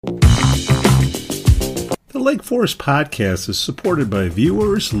Lake Forest podcast is supported by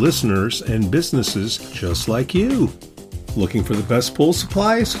viewers, listeners, and businesses just like you. Looking for the best pool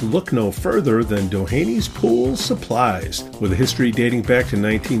supplies? Look no further than Dohany's Pool Supplies. With a history dating back to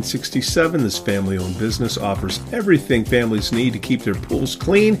 1967, this family-owned business offers everything families need to keep their pools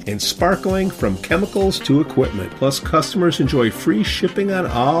clean and sparkling, from chemicals to equipment. Plus, customers enjoy free shipping on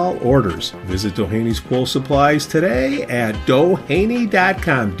all orders. Visit Dohany's Pool Supplies today at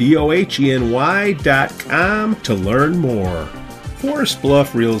doheny.com, DOHENY.com, to learn more. Forest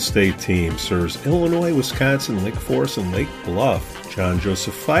Bluff Real Estate Team serves Illinois, Wisconsin, Lake Forest, and Lake Bluff. John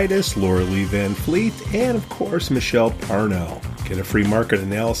Josephitis, Laura Lee Van Fleet, and of course Michelle Parnell. Get a free market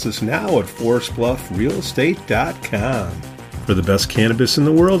analysis now at forestbluffrealestate.com. For the best cannabis in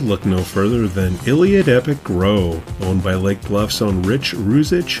the world, look no further than Iliad Epic Grow. Owned by Lake Bluff's own Rich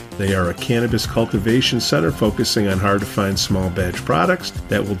Ruzich, they are a cannabis cultivation center focusing on hard-to-find small batch products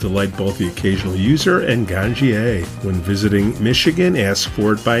that will delight both the occasional user and ganjier. When visiting Michigan, ask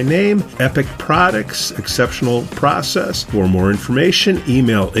for it by name. Epic Products, exceptional process. For more information,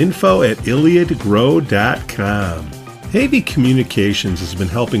 email info@iliadgrow.com. Havey Communications has been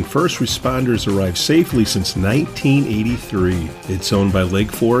helping first responders arrive safely since 1983. It's owned by Lake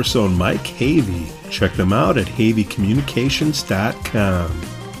Forest's own Mike Havey. Check them out at haveycommunications.com.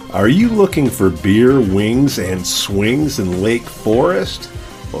 Are you looking for beer, wings, and swings in Lake Forest?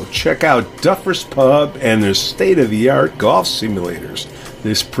 Well, check out Duffer's Pub and their state-of-the-art golf simulators.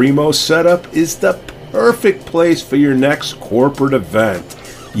 This primo setup is the perfect place for your next corporate event.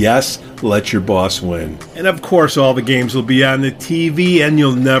 Yes, let your boss win. And of course, all the games will be on the TV, and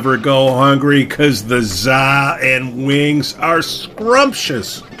you'll never go hungry because the za and wings are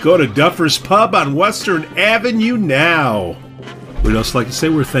scrumptious. Go to Duffer's Pub on Western Avenue now. We'd also like to say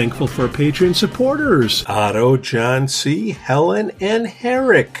we're thankful for our Patreon supporters: Otto, John C., Helen, and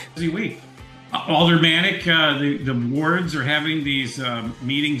Herrick. Busy week. Aldermanic, the wards are having these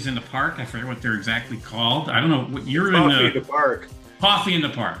meetings in the park. I forget what they're exactly called. I don't know. You're Coffee in the park. Coffee in the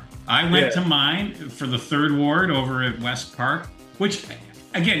Park. I went to mine for the 3rd Ward over at West Park, which,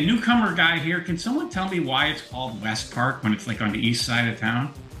 again, newcomer guy here. Can someone tell me why it's called West Park when it's like on the east side of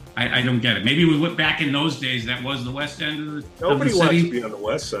town? I don't get it. Maybe we went back in those days. That was the west end of the city. Nobody wants to be on the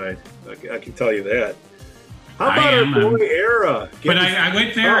west side. I can tell you that. How about our boy Era? But I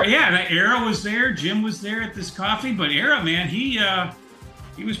went there. Yeah, Era was there. Jim was there at this coffee. But Era, man, he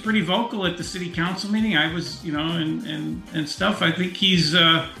was pretty vocal at the city council meeting. I was, and stuff. I think he's,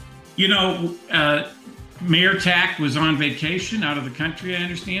 Mayor Tack was on vacation out of the country, I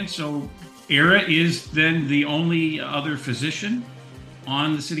understand. So Era is then the only other physician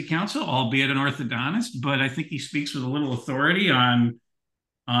on the city council, albeit an orthodontist. But I think he speaks with a little authority on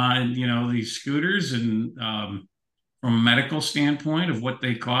these scooters and from a medical standpoint of what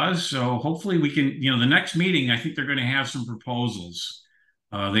they cause. So hopefully we can, the next meeting, I think they're going to have some proposals.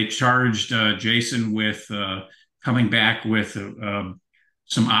 They charged Jason with coming back with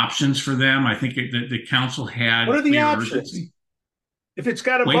some options for them. I think the council had. What are the options? Urgency. If it's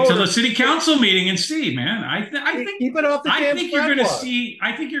got to wait till the city council meeting and see, man. I think keep it off the I think you're going to see.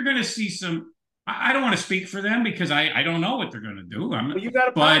 I think you're going to see some. I don't want to speak for them because I don't know what they're going to do. Well, you got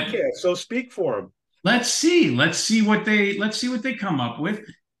a podcast, so speak for them. Let's see what they come up with.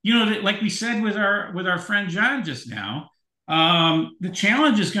 Like we said with our friend John just now. The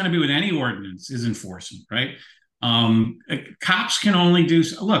challenge is going to be with any ordinance is enforcement, right? Cops can only do.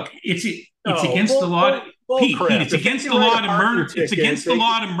 Look, it's against the law. Pete, it's against the law to murder. It's against the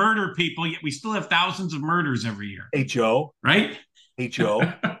law to murder people. Yet we still have thousands of murders every year. Hey Joe, right? Hey Joe,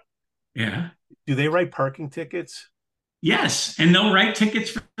 yeah. Do they write parking tickets? Yes, and they'll write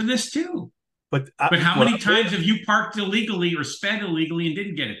tickets for this too. But how many times have you parked illegally or sped illegally and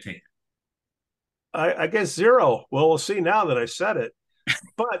didn't get a ticket? I guess 0. Well, we'll see now that I said it.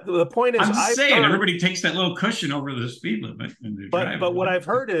 But the point is, I'm saying everybody takes that little cushion over the speed limit. But what I've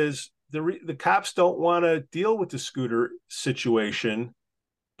heard is the cops don't want to deal with the scooter situation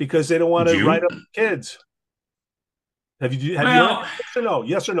because they don't want to write up kids. Have you heard yes or no?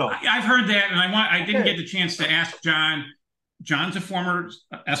 Yes or no? I've heard that, and I didn't get the chance to ask John. John's a former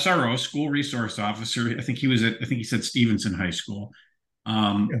SRO, school resource officer. I think he said Stevenson High School.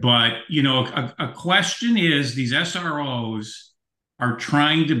 But a question is, these SROs are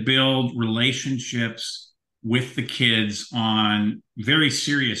trying to build relationships with the kids on very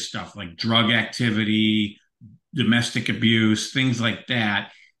serious stuff like drug activity, domestic abuse, things like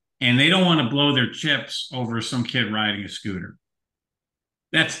that. And they don't want to blow their chips over some kid riding a scooter.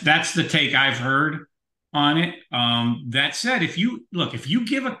 That's the take I've heard on it. That said, if you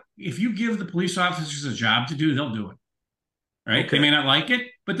give the police officers a job to do, they'll do it. Right? Okay. They may not like it,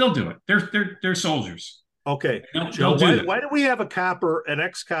 but they'll do it. They're soldiers. Okay, Joe, They'll do that why do we have an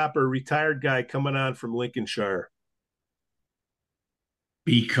ex-copper, retired guy coming on from Lincolnshire?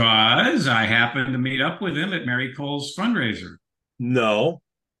 because I happened to meet up with him at Mary Cole's fundraiser. No,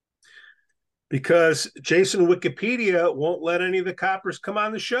 because Jason Wikipedia won't let any of the coppers come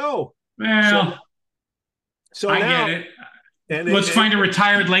on the show. So, Well, so I now, get it. and Let's find a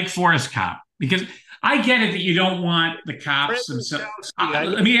retired Lake Forest cop because I get it that you don't want the cops themselves. I know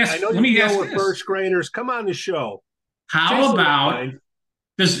Let you me deal ask with this: first graders. Come on the show. how Jason won't about mind.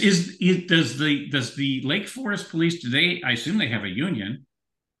 does the Lake Forest Police, do they, I assume they have a union?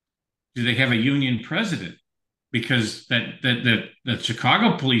 Do they have a union president? Because the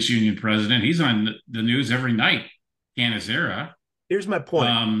Chicago Police Union president, he's on the news every night, Canizera. Here's my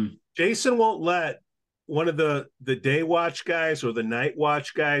point. Jason won't let one of the day watch guys or the night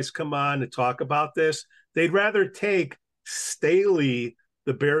watch guys come on to talk about this. They'd rather take Staley,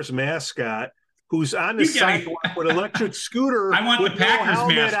 the Bears mascot, who's on the sidewalk with an electric scooter. I want the Packers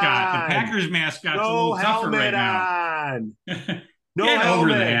mascot. On. The Packers mascot's no a little tougher right on. now. No Get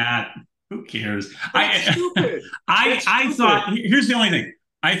helmet. over that. Who cares? Stupid. I thought, here's the only thing.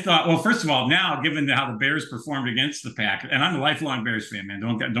 I thought, well, first of all, now given how the Bears performed against the Packers, and I'm a lifelong Bears fan, man.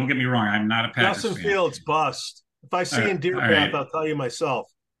 Don't get me wrong. I'm not a Packers Justin fan. Fields bust. If I see in Deer Path, right. I'll tell you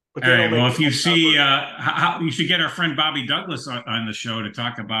myself. But all right. Well, if you see, you should get our friend Bobby Douglas on the show to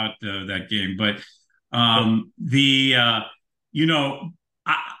talk about that game. But I'm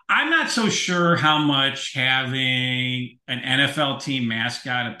not so sure how much having an NFL team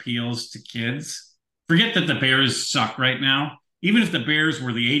mascot appeals to kids. Forget that the Bears suck right now. Even if the Bears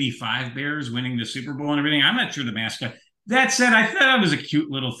were the 85 Bears winning the Super Bowl and everything, I'm not sure the mascot. That said, I thought it was a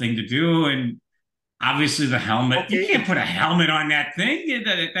cute little thing to do. And obviously the helmet. Okay. You can't put a helmet on that thing,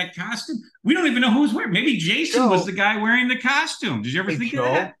 that costume. We don't even know who's wearing. Maybe Jason was the guy wearing the costume. Did you ever think of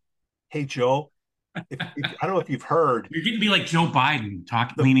that? Hey, Joe. I don't know if you've heard. You're getting to be like Joe Biden,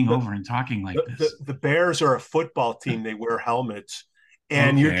 leaning over and talking like this. The Bears are a football team. They wear helmets.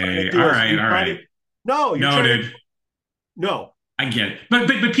 And okay. you're trying to do all right. No. I get it. But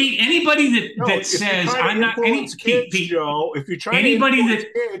Pete, anybody that says I'm not any kids, Pete, Joe, if you're trying anybody to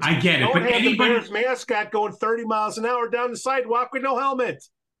that kids, I get it, don't but have anybody the Bears mascot going 30 miles an hour down the sidewalk with no helmet.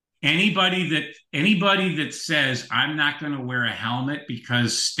 Anybody that says I'm not going to wear a helmet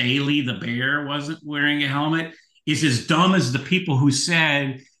because Staley the bear wasn't wearing a helmet is as dumb as the people who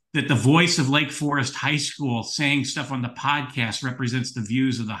said that the voice of Lake Forest High School saying stuff on the podcast represents the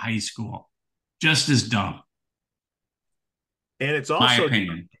views of the high school. Just as dumb. And it's also my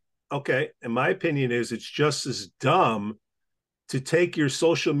opinion. Okay. And my opinion is it's just as dumb to take your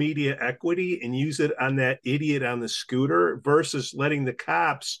social media equity and use it on that idiot on the scooter versus letting the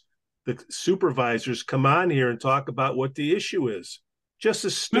cops, the supervisors, come on here and talk about what the issue is. Just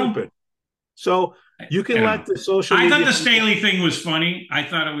as stupid. No. So you can let the social media. I thought the Staley thing was funny. I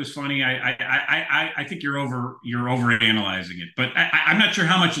thought it was funny. I think you're overanalyzing it, but I'm not sure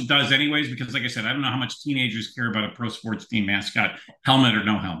how much it does anyways, because like I said, I don't know how much teenagers care about a pro sports team mascot, helmet or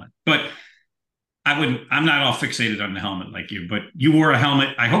no helmet. But I'm not all fixated on the helmet like you, but you wore a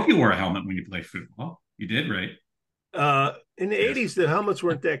helmet. I hope you wore a helmet when you played football. You did, right? In the 80s, the helmets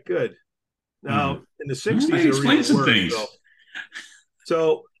weren't that good. Now, in the 60s, they explain some things.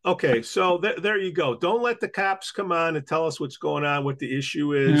 So okay, so there you go. Don't let the cops come on and tell us what's going on, what the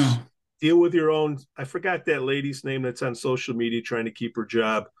issue is. Yeah. Deal with your own. I forgot that lady's name that's on social media trying to keep her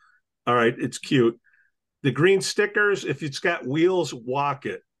job. All right, it's cute. The green stickers, if it's got wheels, walk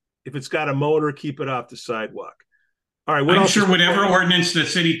it. If it's got a motor, keep it off the sidewalk. All right, I'm sure whatever ordinance the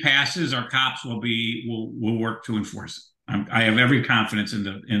city passes, our cops will work to enforce it. I have every confidence in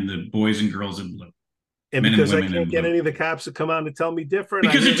the boys and girls in blue. And because I can't get any of the cops to come on to tell me different.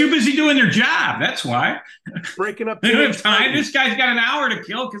 Because they're too busy doing their job. That's why. Breaking up. They don't have time. This guy's got an hour to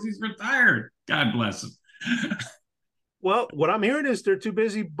kill because he's retired. God bless him. Well, what I'm hearing is they're too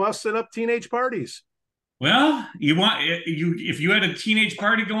busy busting up teenage parties. Well, if you had a teenage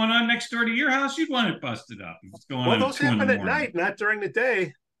party going on next door to your house, you'd want it busted up. If it's going on those happen at night, not during the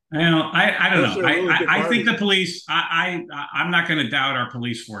day. I don't know. I think the police. I'm not going to doubt our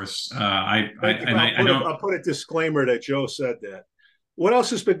police force. I'll put a disclaimer that Joe said that. What else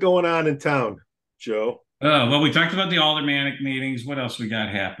has been going on in town, Joe? Well, we talked about the aldermanic meetings. What else we got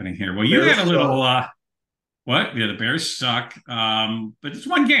happening here? Well, you had a little. What? Yeah, the Bears suck. But it's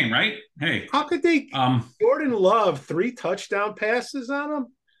one game, right? Hey, how could they? Jordan Love 3 touchdown passes on him.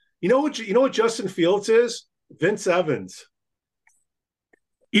 You know what Justin Fields is? Vince Evans.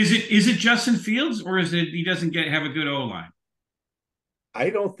 Is it Justin Fields, or is it he doesn't have a good O-line? I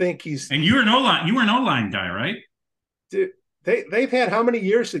don't think he's. And you're an O-line. You were an O-line guy, right? Dude, they've had how many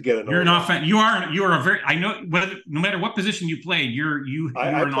years to get an You're an O-line? offense. You are a very. I know whether no matter what position you play, I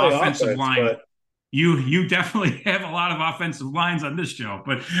you're an play offensive offense, line. but You definitely have a lot of offensive lines on this show,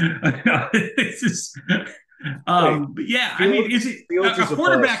 but it's just. hey, But yeah, I mean, is Fields it Fields a is a bust.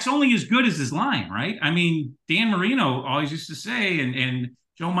 quarterback's only as good as his line, right? I mean, Dan Marino always used to say, and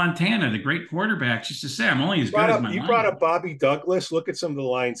Joe Montana, the great quarterbacks, used to say, "I'm only as good as my You brought line." up Bobby Douglas. Look at some of the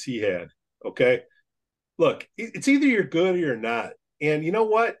lines he had. Okay, look, it's either you're good or you're not. And you know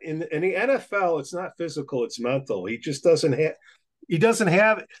what? In the NFL, it's not physical; it's mental. He just doesn't have. He doesn't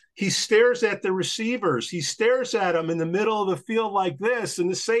have. He stares at the receivers. He stares at them in the middle of the field like this, and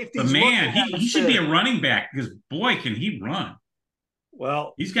the But safety's looking man, at he him should be saying, a running back because boy, can he run.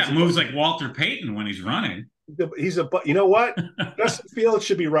 "Well, He's got moves like Walter Payton when he's running. he's a. You know what? Justin Fields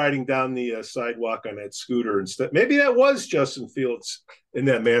should be riding down the sidewalk on that scooter instead. Maybe that was Justin Fields in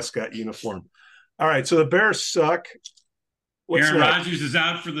that mascot uniform. All right, so the Bears suck. What's Aaron next? Rodgers is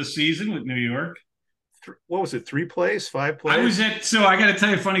out for the season with New York. What was it? 3 plays, 5 plays? So I got to tell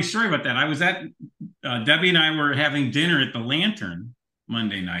you a funny story about that. I was at, Debbie and I were having dinner at the Lantern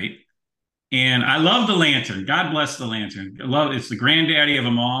Monday night. And I love the Lantern. God bless the Lantern. It's the granddaddy of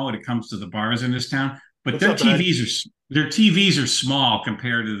them all when it comes to the bars in this town. But What's up, Ed? their TVs are small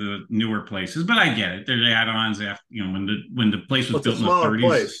compared to the newer places. But I get it. They're add-ons after when the place was What's a built in the smaller 30s.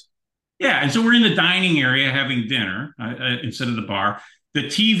 place? Yeah, and so we're in the dining area having dinner instead of the bar. The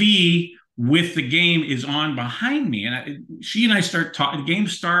TV with the game is on behind me, and she and I start talking. The game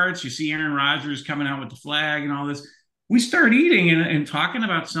starts. You see Aaron Rodgers coming out with the flag and all this. We start eating and talking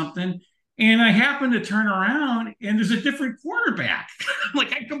about something, and I happen to turn around, and there's a different quarterback.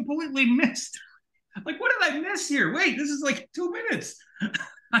 Like I completely missed. Like, what did I miss here? Wait, this is like 2 minutes.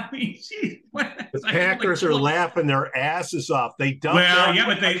 I mean, geez, what? The I had to like Packers are laughing their asses off. They dumped well, Aaron yeah,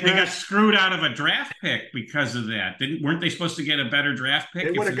 but they got Rodgers. screwed out of a draft pick because of that. Weren't they supposed to get a better draft They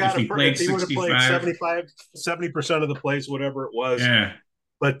pick would if have got he if played he would have played 65? 75, 70% of the plays, whatever it was. Yeah.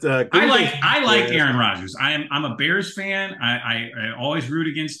 But Green Bay I their like ass Aaron off. Rodgers. I'm a Bears fan. I always root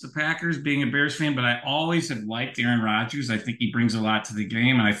against the Packers being a Bears fan, but I always have liked Aaron Rodgers. I think he brings a lot to the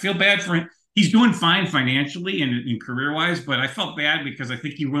game, and I feel bad for him. He's doing fine financially and career wise, but I felt bad because I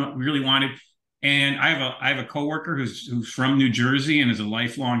think he really wanted. And I have a coworker who's from New Jersey and is a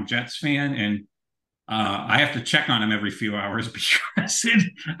lifelong Jets fan, and I have to check on him every few hours because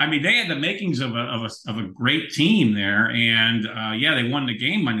I mean they had the makings of a great team there, and yeah, they won the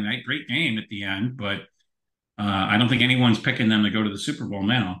game Monday night, great game at the end, but I don't think anyone's picking them to go to the Super Bowl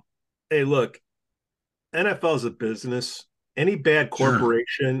now. Hey, look, NFL is a business. Any bad Sure.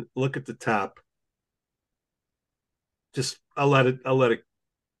 corporation, look at the top. Just I'll let it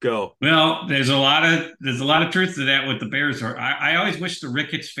go. Well, there's a lot of truth to that with the Bears. I always wish the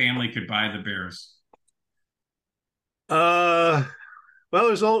Ricketts family could buy the Bears Uh, well,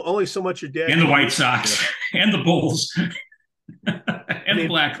 there's only so much your dad and the can do. White Sox and the Bulls I and the mean,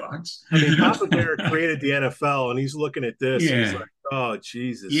 Blackhawks. Papa Bear created the NFL, and he's looking at this, and he's Yeah. like, "Oh,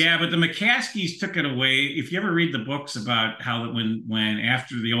 Jesus." Yeah, but the McCaskies took it away. If you ever read the books about how when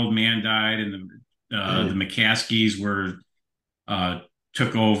after the old man died and the McCaskies were uh,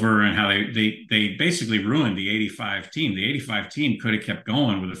 took over and how they basically ruined the '85 team. The '85 team could have kept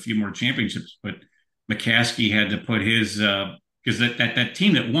going with a few more championships, but McCaskey had to put his because that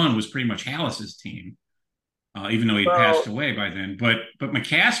team that won was pretty much Hallis's team even though he'd passed Well, away by then. But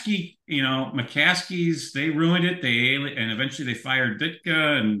McCaskey, McCaskey's they ruined it. And eventually they fired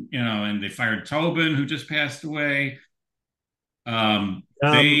Ditka and they fired Tobin who just passed away. um,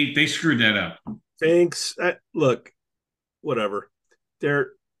 They screwed that up. thanks. Look, whatever.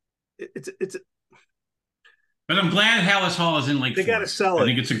 They're it's But I'm glad Hallis Hall is in Lake they got to Forest. sell I it,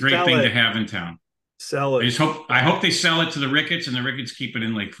 think it's a great sell thing to it, have in town. sell it. I hope they sell it to the Ricketts and the Ricketts keep it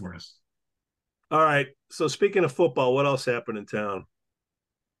in Lake Forest. All right. So speaking of football, what else happened in town?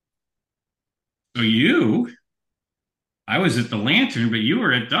 So I was at the Lantern, but you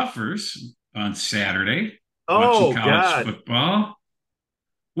were at Duffers on Saturday watching Oh college God. football.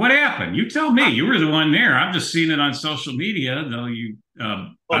 What happened? You tell me. You were the one there. I'm just seeing it on social media, though.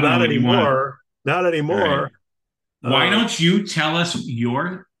 Well, I don't know not what you want. anymore. Not All right. anymore. Why Uh, don't you tell us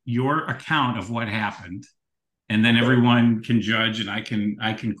your account of what happened, and then okay. everyone can judge, and I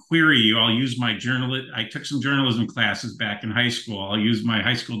can query you. I'll use my journal. I took some journalism classes back in high school. I'll use my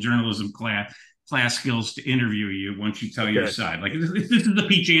high school journalism class skills to interview you once you tell your Okay. side. Like this is the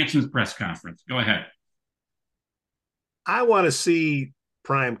Pete Jansen's press conference. Go ahead. I want to see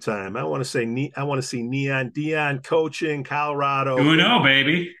prime time. I want to see Neon Dion coaching Colorado 2-0,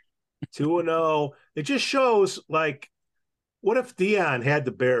 baby. 2-0. It just shows like what if Dion had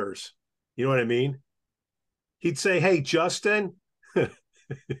the Bears? You know what I mean? he'd say, "Hey, Justin,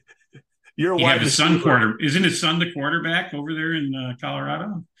 you're a He'd have wide his son receiver." isn't his son the quarterback over there in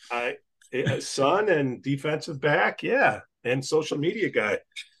Colorado? I son and defensive back, yeah, and social media guy.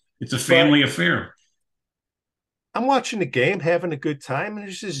 It's a But family affair. I'm watching the game, having a good time, and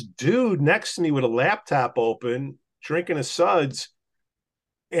there's this dude next to me with a laptop open, drinking a suds,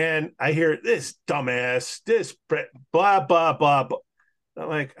 and I hear this dumbass, this blah blah blah. Blah. I'm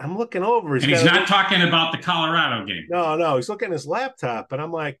like, I'm looking over. He's And got he's a not little. talking about the Colorado game. No, he's looking at his laptop, and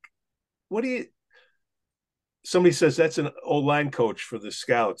I'm like, what do you? Somebody says that's an old line coach for the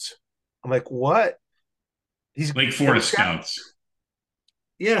Scouts. I'm like, what? He's Lake and he's Forest got Scouts.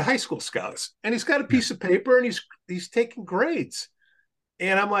 yeah, high school scouts, and he's got a Yeah. piece of paper, and he's taking grades,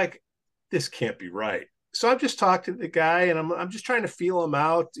 and I'm like, this can't be right. So I'm just talking to the guy, and I'm just trying to feel him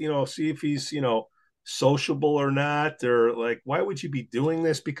out, see if he's sociable or not, or like, why would you be doing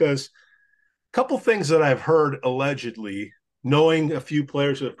this? Because a couple things that I've heard allegedly, knowing a few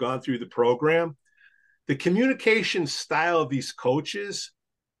players that have gone through the program, the communication style of these coaches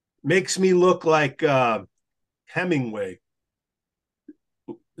makes me look like Hemingway.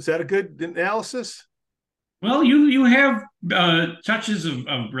 Is that a good analysis? Well, you have touches of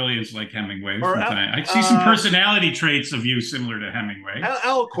brilliance like Hemingway Or from time. I see some personality traits of you similar to Hemingway.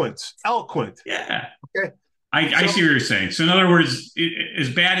 eloquent. Yeah, Okay, I so see what you're saying. So, in other words, as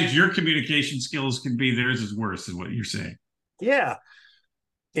bad as your communication skills can be, theirs is worse, is what you're saying. yeah,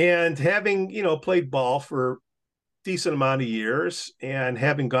 and having played ball for a decent amount of years and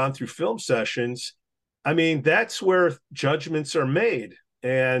having gone through film sessions, I mean that's where judgments are made,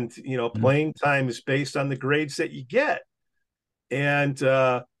 and playing time is based on the grades that you get, and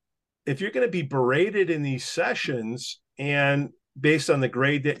if you're going to be berated in these sessions and based on the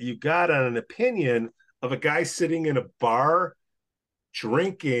grade that you got on an opinion of a guy sitting in a bar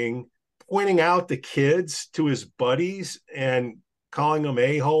drinking, pointing out the kids to his buddies and calling them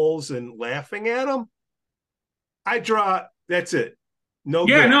a-holes and laughing at them, I draw, that's it. No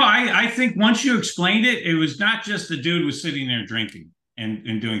Yeah, good. no, I think once you explained it, it was not just the dude was sitting there drinking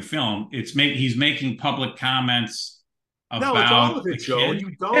and doing film. He's making public comments No, it's all about of the it, Joe. kid. You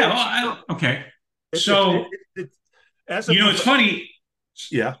Yeah, don't. well, You don't. okay. It's a, So, as a it's funny.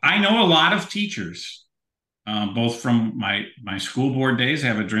 yeah. I know a lot of teachers, both from my school board days,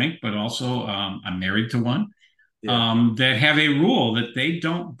 have a drink, but also I'm married to one Yeah. that have a rule that they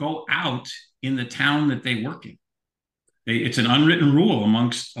don't go out in the town that they work in. It's an unwritten rule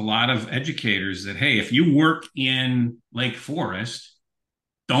amongst a lot of educators that, hey, if you work in Lake Forest,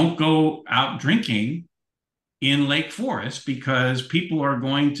 don't go out drinking in Lake Forest because people are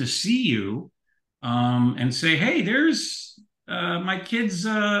going to see you and say, hey, there's my kid's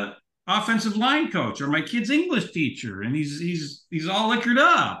offensive line coach or my kid's English teacher, and he's all liquored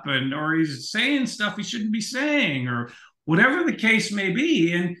up, or he's saying stuff he shouldn't be saying, or whatever the case may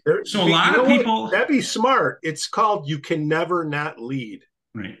be. And so a You lot know of what? people. That'd be smart. It's called You Can Never Not Lead.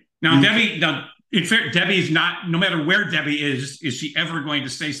 Right. Now, You Debbie, now, in fact, Debbie's not, no matter where Debbie is she ever going to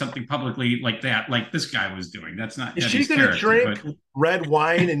say something publicly like that, like this guy was doing? That's not Is she Debbie's going to character, drink red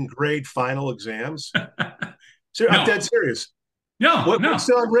wine and grade final exams? but I'm no, dead serious. no, What's no.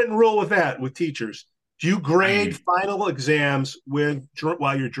 the unwritten rule with that with teachers? Do you grade I, final exams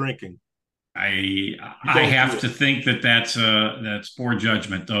while you're drinking? I, You I don't do have it. to think that that's poor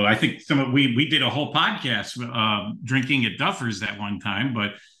judgment, though. I think we did a whole podcast drinking at Duffers that one time,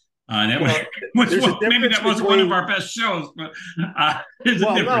 but that Well, was there's a maybe difference that wasn't one of between. our best shows, but there's a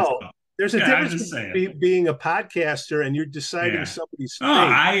Well, difference, no, though. there's a Yeah, I'm difference just saying. between being a podcaster and you're deciding Yeah. somebody's Oh,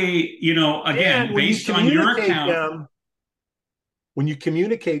 fate. again, And based on your account, when you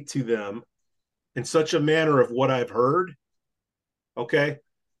communicate to them in such a manner of what I've heard, okay,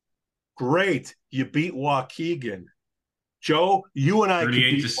 great, you beat Waukegan. Joe, you and I could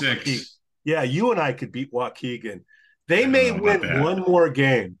 38 beat to Waukegan. 6. Yeah, you and I could beat Waukegan. They I don't may know about win that. one more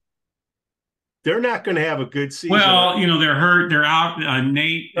game. They're not going to have a good season. Well, they're hurt. They're out.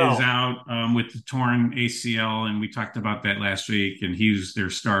 Nate is No, out with the torn ACL, and we talked about that last week. And he's their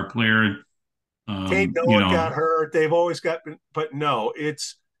star player. Kate Noah got hurt. They've always got, but no,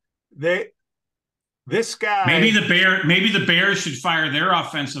 it's they. This guy, maybe the Bears should fire their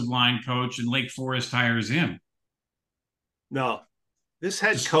offensive line coach, and Lake Forest hires him. no, this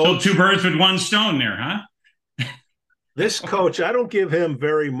head Just kill two coach, birds with one stone, there, huh? this coach, I don't give him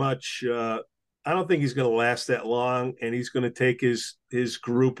very much. I don't think he's going to last that long, and he's going to take his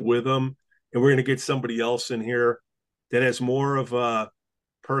group with him, and we're going to get somebody else in here that has more of a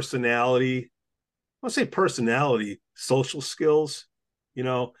personality. I want to say personality, social skills, you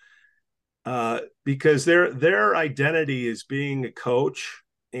know, because their identity is being a coach,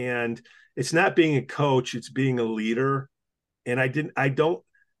 and it's not being a coach, it's being a leader. And I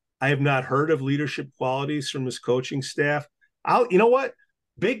have not heard of leadership qualities from his coaching staff. You know what?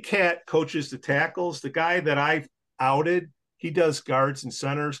 Big Cat coaches the tackles. The guy that I outed, he does guards and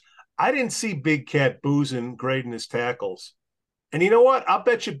centers. I didn't see Big Cat boozing grading his tackles. And you know what? I'll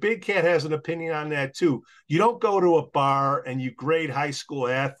bet you Big Cat has an opinion on that too. You don't go to a bar and you grade high school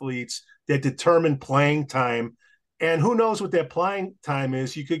athletes that determine playing time. And who knows what that playing time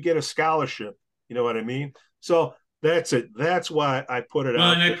is? You could get a scholarship. You know what I mean? So that's it. That's why I put it Well,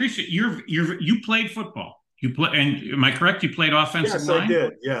 out and I there. appreciate you played football. You play, and am I correct? You played offensive Yes, I line.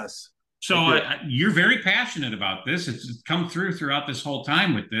 did. Yes, So I did. you're very passionate about this. It's come through throughout this whole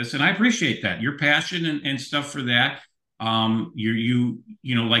time with this, and I appreciate that. Your passion and stuff for that.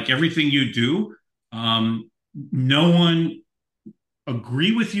 Like everything you do. No one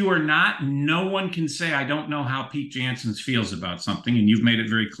agree with you or not. No one can say I don't know how Pete Janssens feels about something, and you've made it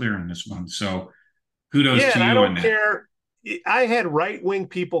very clear in this one. So kudos Yeah, to and I you on don't that. care. I had right wing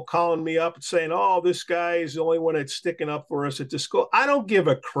people calling me up and saying, "Oh, this guy is the only one that's sticking up for us at the school." I don't give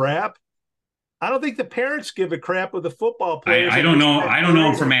a crap. I don't think the parents give a crap with the football players I at don't this know. guy's I don't know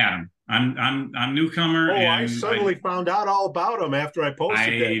him from parading. Adam. I'm newcomer, Oh, I and suddenly found out all about him after I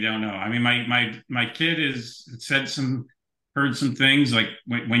posted that. I don't know. I mean, my kid is said some heard some things like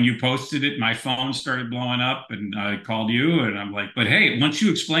when you posted it, my phone started blowing up, and I called you, and I'm like, but hey, once you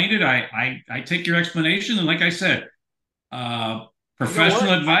explained it, I take your explanation, and like I said, uh, You know professional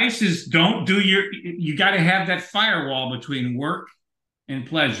what? advice is don't do you got to have that firewall between work and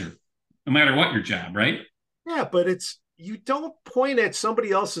pleasure, no matter what your job, right? Yeah, but it's you don't point at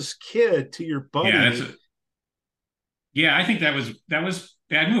somebody else's kid to your Yeah, that's buddy. a, yeah. I think that was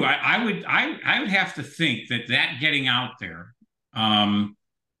bad move. I would have to think that getting out there, um,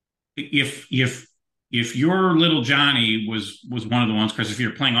 if your little Johnny was one of the ones, because if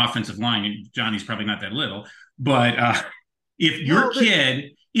you're playing offensive line, Johnny's probably not that little, but if your No, that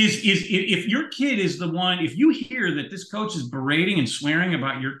kid is if your kid is the one, if you hear that this coach is berating and swearing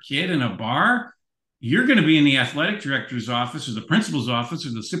about your kid in a bar, you're going to be in the athletic director's office or the principal's office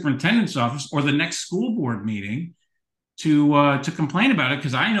or the superintendent's office or the next school board meeting to complain about it,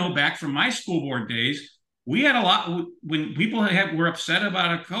 because I know back from my school board days, we had a lot when people were upset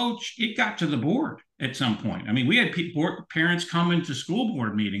about a coach. It got to the board at some point. I mean, we had parents come into school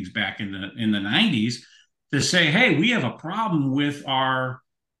board meetings back in the 90s to say, "Hey, we have a problem with our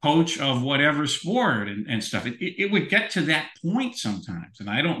coach of whatever sport and stuff." It would get to that point sometimes, and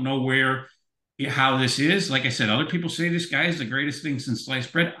I don't know where how this is. Like I said, other people say this guy is the greatest thing since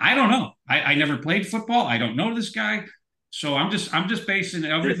sliced bread. I don't know. I never played football. I don't know this guy. So I'm just basing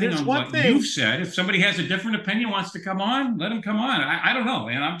everything there's on one what you've thing. said. If somebody has a different opinion, wants to come on, let him come on. I don't know,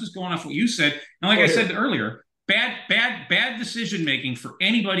 and I'm just going off what you said. And like Oh, I here. said earlier, bad decision making for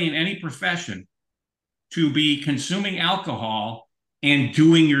anybody in any profession to be consuming alcohol and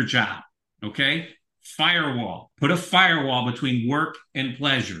doing your job. Okay, firewall. Put a firewall between work and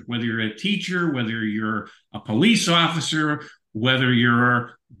pleasure. Whether you're a teacher, whether you're a police officer, whether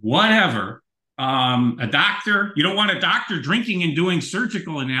you're whatever, a doctor. You don't want a doctor drinking and doing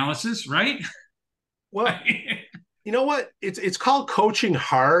surgical analysis, right? Well, you know what? It's called coaching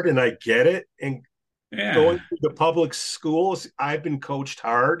hard, and I get it. And going Yeah. through the public schools, I've been coached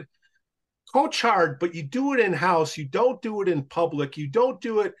hard. Coach hard, but you do it in house. You don't do it in public. You don't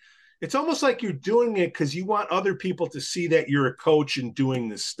do it. It's almost like you're doing it because you want other people to see that you're a coach and doing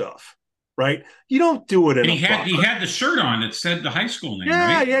this stuff, right? You don't do it in And a he had bar. he had the shirt on that said the high school name,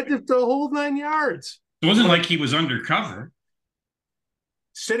 Yeah, right? you had the whole 9 yards. It wasn't But like he was undercover.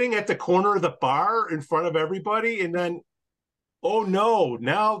 sitting at the corner of the bar in front of everybody, and then, oh no,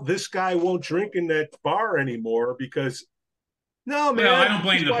 now this guy won't drink in that bar anymore because no, Well, I man, don't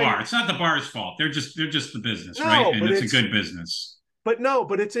this is blame the why. bar. It's not the bar's fault. They're just the business, right? No, And but it's a it's good business. But no,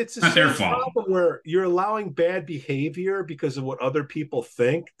 but it's the Not their same fault. problem where you're allowing bad behavior because of what other people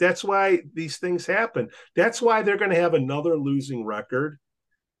think. That's why these things happen. That's why they're going to have another losing record.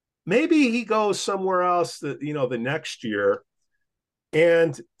 Maybe he goes somewhere else the next year.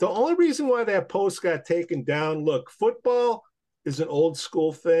 And the only reason why that post got taken down, look, football is an old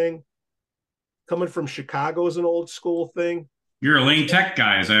school thing. Coming from Chicago is an old school thing. You're a lane tech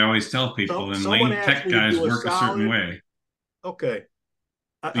guy, as I always tell people, and Someone lane asked tech me to guys do a work a certain solid. way. Okay.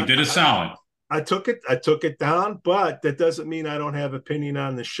 You did a I, solid. I took it down, but that doesn't mean I don't have opinion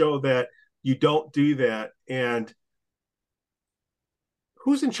on the show that you don't do that. And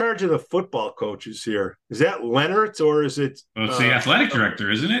who's in charge of the football coaches here? Is that Leonard or is it Well, it's the athletic director,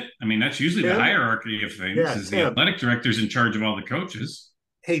 isn't it? I mean, that's usually the Tim? hierarchy of things. Yeah, Is the Tim. athletic director's in charge of all the coaches?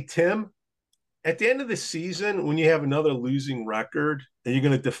 Hey, Tim, at the end of the season, when you have another losing record and you're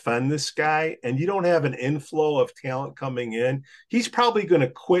going to defend this guy and you don't have an inflow of talent coming in, he's probably going to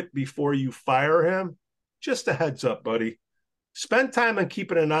quit before you fire him. Just a heads up, buddy. Spend time on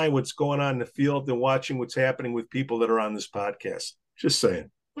keeping an eye on what's going on in the field and watching what's happening with people that are on this podcast. Just saying.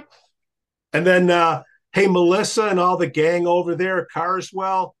 And then, hey, Melissa and all the gang over there,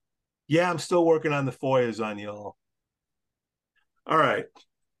 Carswell. Yeah, I'm still working on the FOIAs on y'all. All right.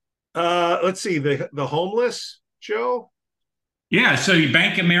 Let's see, the homeless, Joe. Yeah, so you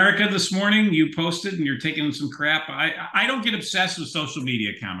Bank America this morning, you posted and you're taking some crap. I don't get obsessed with social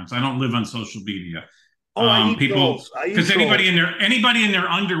media comments. I don't live on social media. Oh, I eat People, trolls. because anybody in their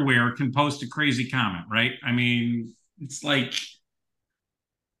underwear can post a crazy comment, right? I mean, it's like,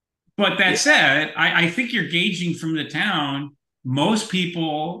 but that said, I think you're gauging from the town. Most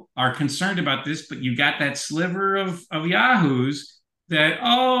people are concerned about this, but you got that sliver of yahoos that,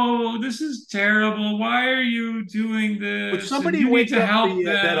 oh, this is terrible. Why are you doing Would this? And somebody you need wake to up help the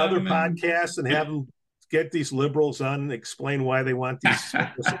that other them. podcast and have them get these liberals on and explain why they want these?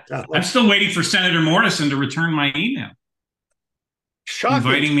 I'm still waiting for Senator Morrison to return my email. Shocking.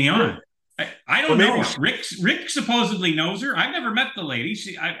 Inviting me on. I don't know her. Rick supposedly knows her. I've never met the lady.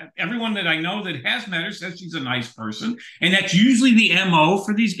 Everyone that I know that has met her says she's a nice person, and that's usually the MO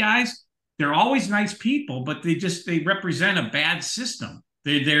for these guys. They're always nice people, but they represent a bad system.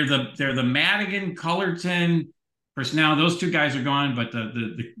 They're the Madigan, Cullerton. Of course, now those two guys are gone, but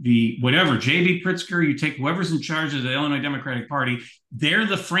the whatever J.B. Pritzker, you take whoever's in charge of the Illinois Democratic Party, they're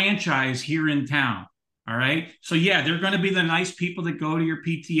the franchise here in town. All right. So, yeah, they're going to be the nice people that go to your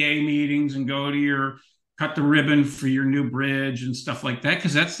PTA meetings and go to your cut the ribbon for your new bridge and stuff like that,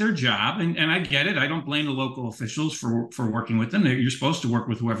 because that's their job. And I get it. I don't blame the local officials for working with them. You're supposed to work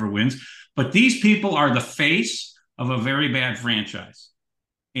with whoever wins. But these people are the face of a very bad franchise.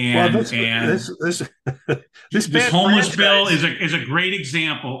 And, well, this homeless bill is a great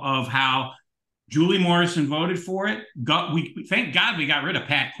example of how Julie Morrison voted for it. Thank God we got rid of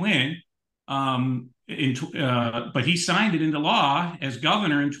Pat Quinn. But he signed it into law as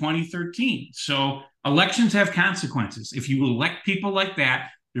governor in 2013. So elections have consequences. If you elect people like that,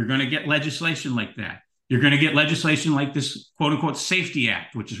 you're going to get legislation like that. You're going to get legislation like this quote unquote Safety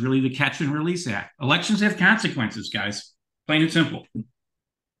Act, which is really the Catch and Release Act. Elections have consequences, guys. Plain and simple.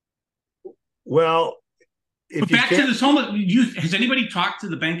 Well, but back to this homeless. Has anybody talked to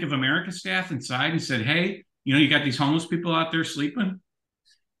the Bank of America staff inside and said, hey, you got these homeless people out there sleeping?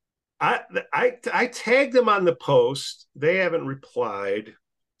 I tagged them on the post. They haven't replied,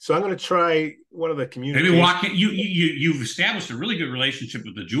 so I'm going to try one of the communities. Maybe you've established a really good relationship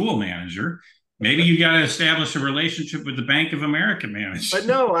with the Jewel manager. Maybe you got to establish a relationship with the Bank of America manager. But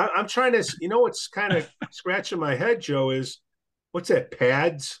no, I'm trying to. What's kind of scratching my head, Joe, is what's that?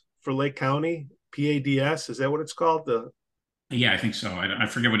 PADS for Lake County. PADS, is that what it's called? Yeah, I think so. I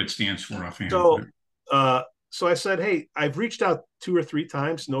forget what it stands for offhand. So I said, hey, I've reached out 2 or 3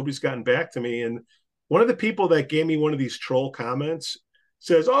 times. Nobody's gotten back to me. And one of the people that gave me one of these troll comments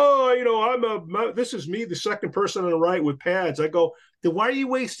says, oh, this is me, the second person on the right with pads. I go, then why are you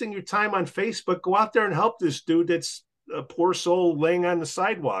wasting your time on Facebook? Go out there and help this dude that's a poor soul laying on the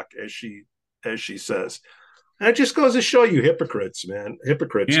sidewalk, as she says. And it just goes to show you hypocrites, man.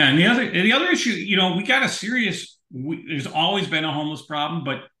 Hypocrites. Yeah, and the other issue, we got there's always been a homeless problem,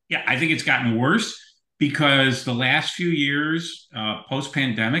 but yeah, I think it's gotten worse. Because the last few years,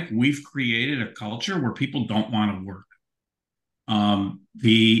 post-pandemic, we've created a culture where people don't want to work.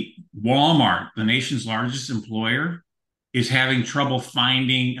 The Walmart, the nation's largest employer, is having trouble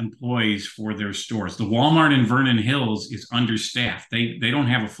finding employees for their stores. The Walmart in Vernon Hills is understaffed. They don't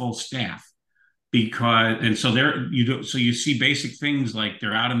have a full staff so you see basic things like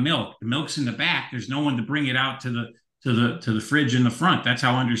they're out of milk. The milk's in the back. There's no one to bring it out to the fridge in the front. That's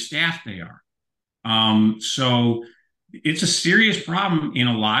how understaffed they are. So it's a serious problem in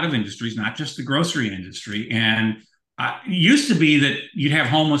a lot of industries, not just the grocery industry. And it used to be that you'd have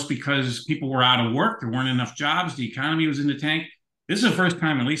homeless because people were out of work. There weren't enough jobs. The economy was in the tank. This is the first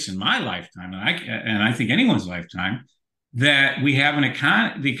time, at least in my lifetime, and I think anyone's lifetime, that we have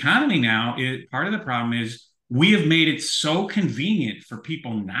the economy now. Part of the problem is we have made it so convenient for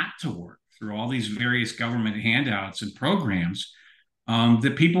people not to work through all these various government handouts and programs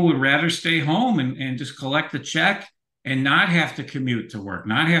that people would rather stay home and just collect the check and not have to commute to work,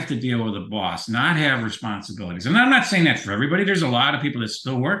 not have to deal with a boss, not have responsibilities. And I'm not saying that for everybody. There's a lot of people that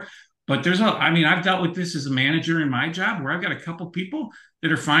still work, but I've dealt with this as a manager in my job where I've got a couple people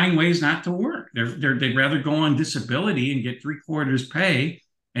that are finding ways not to work. They'd rather go on disability and get 3/4 pay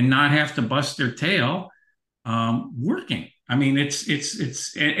and not have to bust their tail working. I mean, it's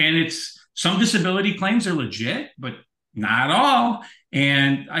some disability claims are legit, but not all.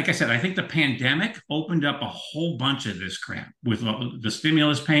 And like I said, I think the pandemic opened up a whole bunch of this crap with the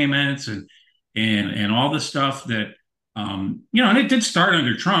stimulus payments and all the stuff that and it did start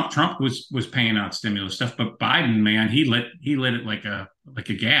under Trump. Trump was paying out stimulus stuff, but Biden, man, he lit it like a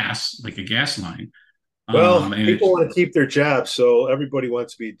gas line. Well, And people it's want to keep their jobs, so everybody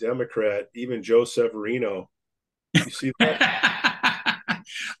wants to be a Democrat, even Joe Severino. You see that?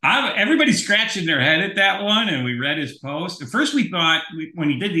 Everybody's scratching their head at that one, and we read his post. At first, we thought when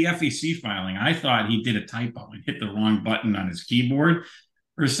he did the FEC filing, I thought he did a typo and hit the wrong button on his keyboard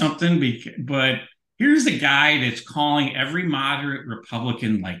or something. But here's the guy that's calling every moderate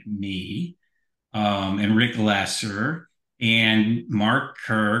Republican like me, and Rick Lesser and Mark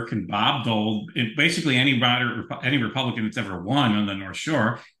Kirk and Bob Dole, and basically any Republican that's ever won on the North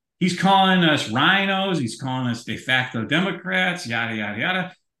Shore. He's calling us rhinos. He's calling us de facto Democrats, yada, yada,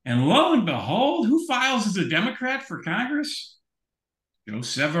 yada. And lo and behold, who files as a Democrat for Congress? Joe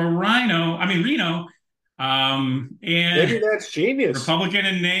Severino. I mean, Reno. And Maybe that's genius. Republican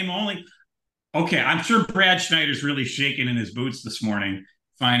in name only. Okay, I'm sure Brad Schneider's really shaking in his boots this morning,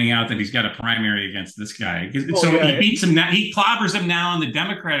 finding out that he's got a primary against this guy. He beats him now. He clobbers him now in the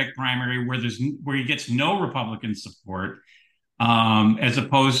Democratic primary where he gets no Republican support, as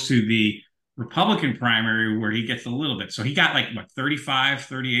opposed to the Republican primary where he gets a little bit. So he got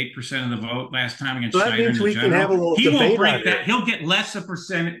 38% of the vote last time against So that Schneider means in the we can general. have a little He debate won't break on that. it. He'll get less a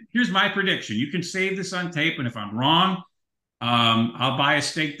percent. Here's my prediction. You can save this on tape, and if I'm wrong, I'll buy a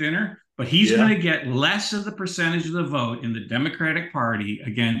steak dinner. But he's going to get less of the percentage of the vote in the Democratic Party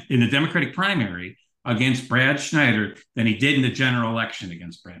in the Democratic primary against Brad Schneider than he did in the general election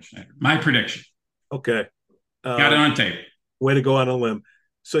against Brad Schneider. My prediction. Okay. Got it on tape. Way to go on a limb.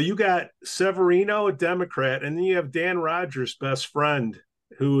 So you got Severino, a Democrat, and then you have Dan Rogers' best friend,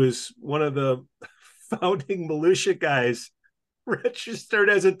 who is one of the founding militia guys,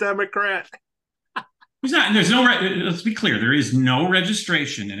 registered as a Democrat. He's not. There's no. Let's be clear. There is no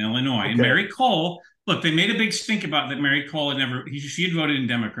registration in Illinois. Okay. And Mary Cole. Look, they made a big stink about that. Mary Cole had never. She had voted in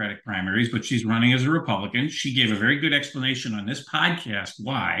Democratic primaries, but she's running as a Republican. She gave a very good explanation on this podcast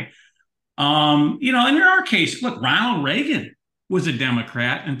why. And in our case, look, Ronald Reagan was a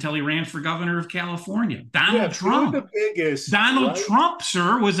Democrat until he ran for governor of California. Donald Trump. The biggest, Donald Trump,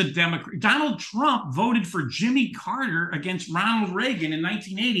 sir, was a Democrat. Donald Trump voted for Jimmy Carter against Ronald Reagan in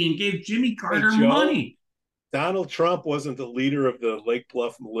 1980 and gave Jimmy Carter money. Donald Trump wasn't the leader of the Lake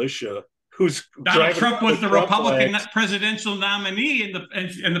Bluff militia. Donald Trump was the Republican presidential nominee and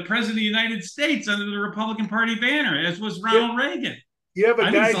the president of the United States under the Republican Party banner, as was Ronald Reagan. You have a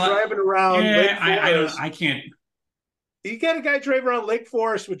guy driving around Lake Forest. I can't. You got a guy driving around Lake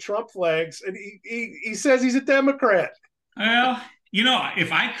Forest with Trump flags, and he says he's a Democrat. Well,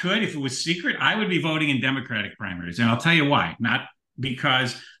 if it was secret, I would be voting in Democratic primaries. And I'll tell you why. Not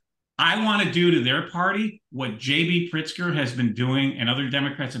because I want to do to their party what J.B. Pritzker has been doing and other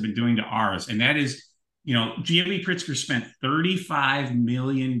Democrats have been doing to ours. And that is, J.B. Pritzker spent $35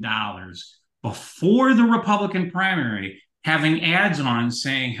 million before the Republican primary having ads on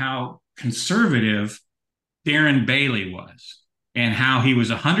saying how conservative Darren Bailey was and how he was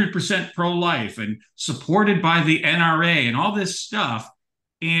 100% pro-life and supported by the NRA and all this stuff.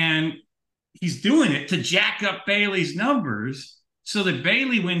 And he's doing it to jack up Bailey's numbers so that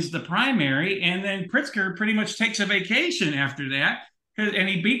Bailey wins the primary. And then Pritzker pretty much takes a vacation after that, and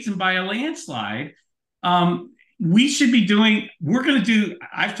he beats him by a landslide. I've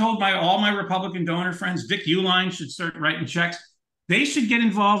told all my Republican donor friends, Dick Uihlein should start writing checks. They should get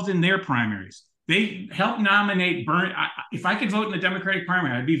involved in their primaries. They help nominate Bernie. If I could vote in the Democratic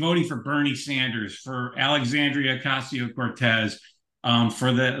primary, I'd be voting for Bernie Sanders, for Alexandria Ocasio-Cortez,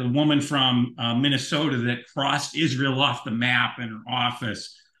 for the woman from Minnesota that crossed Israel off the map in her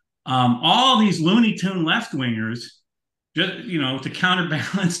office. All these Looney Tune left-wingers, just, to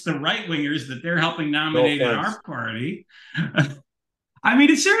counterbalance the right-wingers that they're helping nominate in our party. I mean,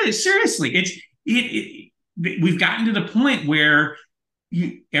 it's seriously. We've gotten to the point where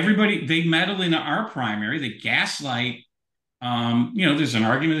they meddle into our primary, they gaslight. There's an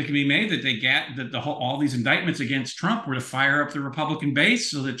argument that can be made that all these indictments against Trump were to fire up the Republican base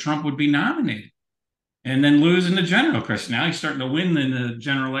so that Trump would be nominated and then lose in the general. Of course, now he's starting to win in the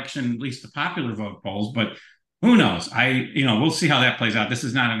general election, at least the popular vote polls, but who knows? We'll see how that plays out. This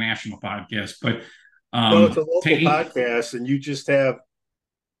is not a national podcast, but it's a local podcast, and you just have.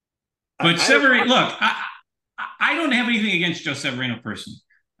 But Severino, look, I don't have anything against Joe Severino personally.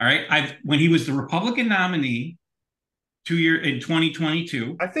 All right, when he was the Republican nominee, 2 year in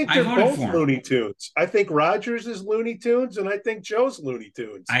 2022. I think I they're voted both for him. Looney Tunes. I think Rogers is Looney Tunes, and I think Joe's Looney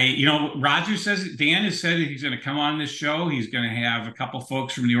Tunes. Roger says Dan has said he's going to come on this show. He's going to have a couple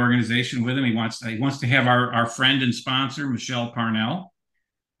folks from the organization with him. He wants to have our friend and sponsor Michelle Parnell,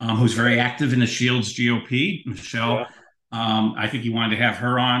 who's very active in the Shields GOP. Michelle, Yeah. I think he wanted to have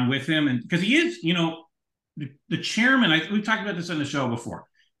her on with him, and because he is, the chairman. We've talked about this on the show before.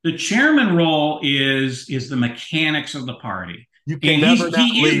 The chairman role is the mechanics of the party, You can and never not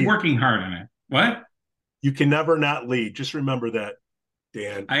he is lead. working hard on it. What? You can never not lead. Just remember that,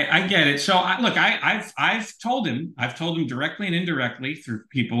 Dan. I get it. So look, I've told him directly and indirectly through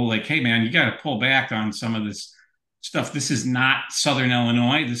people like, hey man, you got to pull back on some of this stuff. This is not Southern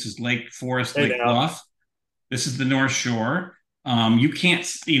Illinois. This is Lake Forest, Hey Lake now, Bluff. This is the North Shore. You can't,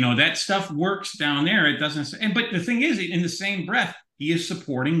 that stuff works down there. It doesn't. But the thing is, in the same breath, he is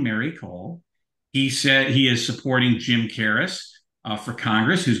supporting Mary Cole. He said he is supporting Jim Karras for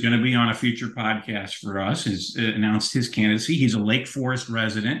Congress, who's going to be on a future podcast for us. Has announced his candidacy. He's a Lake Forest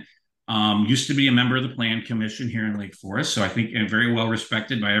resident. Used to be a member of the Plan Commission here in Lake Forest, so I think very well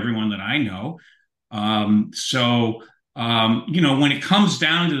respected by everyone that I know. When it comes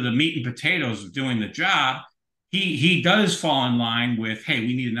down to the meat and potatoes of doing the job, he does fall in line with, hey,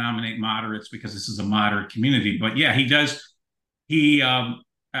 we need to nominate moderates because this is a moderate community. But yeah, he does. He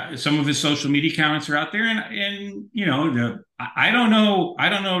some of his social media comments are out there, and I don't know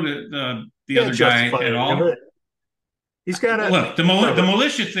the other guy at all. He's got to Look, the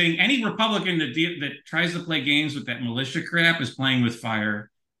militia thing. Any Republican that tries to play games with that militia crap is playing with fire.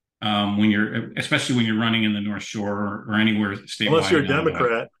 Especially when you're running in the North Shore or anywhere statewide. Unless you're a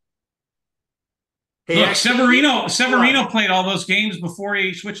Democrat. Hey, look, Severino played all those games before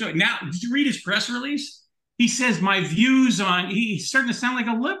he switched over. Now, did you read his press release? He says he's starting to sound like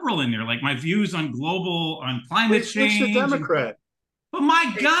a liberal in there, like my views on climate change. He's a Democrat. But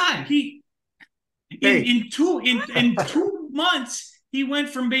my God, in 2 months, he went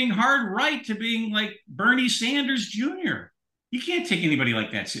from being hard right to being like Bernie Sanders Jr. You can't take anybody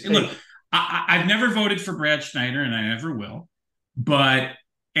like that. Look, I've never voted for Brad Schneider, and I never will. But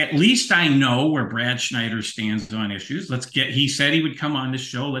at least I know where Brad Schneider stands on issues. He said he would come on this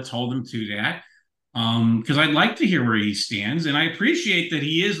show. Let's hold him to that. Because I'd like to hear where he stands. And I appreciate that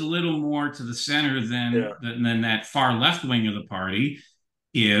he is a little more to the center than that far left wing of the party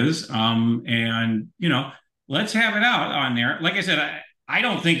is. Let's have it out on there. Like I said, I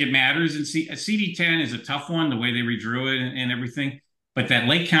don't think it matters. And CD10 is a tough one, the way they redrew it and everything. But that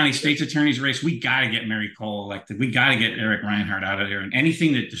Lake County State's Attorney's race, we got to get Mary Cole elected. We got to get Eric Reinhardt out of there. And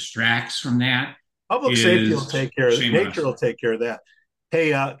anything that distracts from that, public safety will take care of it. Nature will take care of that.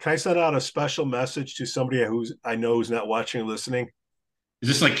 Hey, can I send out a special message to somebody I know who's not watching or listening? Is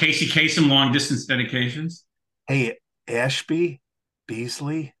this like Casey Kasem long distance dedications? Hey, Ashby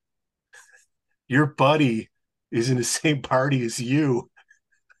Beasley, your buddy is in the same party as you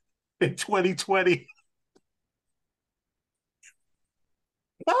in 2020.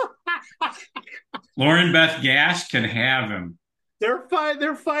 Lauren Beth Gass can have him. They're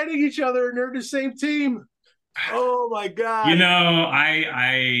fighting each other, and they're the same team. Oh my God!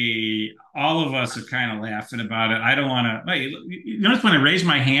 All of us are kind of laughing about it. I don't want to. You notice when I raise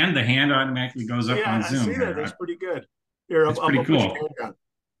my hand, the hand automatically goes up on Zoom. I see that. That's pretty good. Here, it's pretty cool.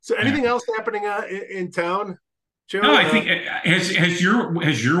 So, anything else happening in town, Joe? No, I think has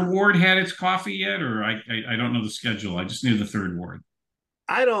your ward had its coffee yet, or I don't know the schedule. I just knew the third ward.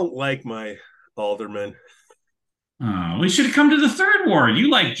 I don't like my alderman. Oh, we should have come to the third ward. You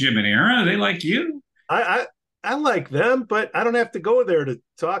like Jim and Era. They like you. I like them, but I don't have to go there to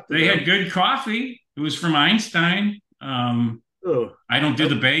talk to them. They had good coffee. It was from Einstein. I don't do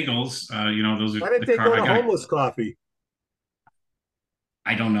the bagels. Those are. Why didn't they go to homeless coffee?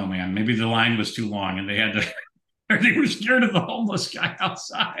 I don't know, man. Maybe the line was too long, and they had to. They were scared of the homeless guy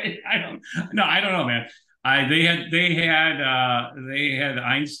outside. I don't know, man. They had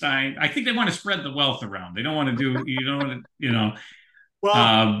Einstein. I think they want to spread the wealth around. They don't want to do.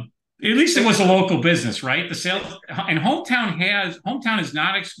 Well. At least it was a local business, right? The sales and hometown is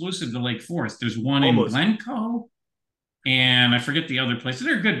not exclusive to Lake Forest. There's one in Glencoe, and I forget the other place.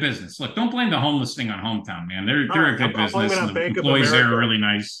 They're a good business. Look, don't blame the homeless thing on hometown, man. They're a good business. And the employees there are really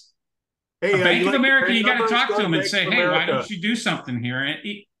nice. Hey, Bank of America, you got to talk to them and say, hey, why don't you do something here?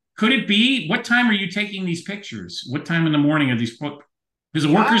 Could it be? What time are you taking these pictures? What time in the morning are these? Because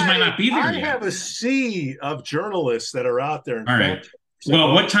the workers might not be there yet. I have a sea of journalists that are out there. All right.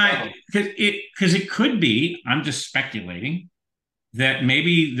 Well, what time? Because it could be. I'm just speculating. that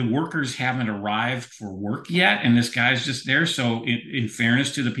maybe the workers haven't arrived for work yet, and this guy's just there. So, in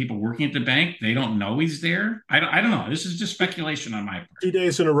fairness to the people working at the bank, they don't know he's there. I don't know. This is just speculation on my part. 2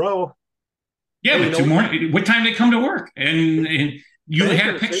 days in a row. Yeah, Hey, you but know, what time they come to work? And you had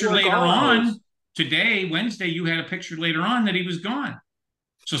a bankers, they picture work later all on hours. today, Wednesday, you had a picture later on that he was gone.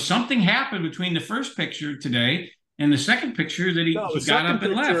 So something happened between the first picture today and the second picture that No, the he got second up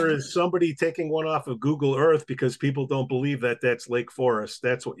and picture left. is somebody taking one off of Google Earth because people don't believe that that's Lake Forest.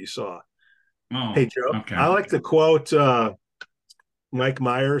 That's what you saw. Hey, Oh, Joe, okay. I like to quote Mike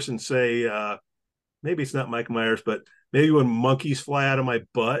Myers and say, maybe it's not Mike Myers, but maybe when monkeys fly out of my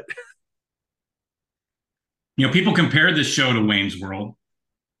butt. People compared this show to Wayne's World.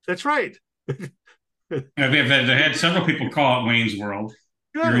 That's right. I've had several people call it Wayne's World.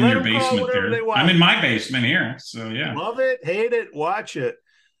 You're Good. in Let your them call it basement whatever they there. I'm want. in my basement here. So, yeah. Love it, hate it, watch it.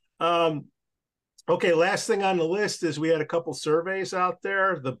 Um, okay, last thing on the list is we had a couple surveys out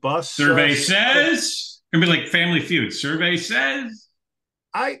there. The bus. Survey says, it's going to be like Family Feud. Survey says,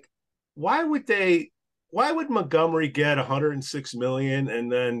 I. Why would they? Why would Montgomery get 106 million,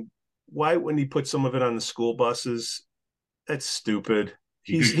 and then why wouldn't he put some of it on the school buses? That's stupid. a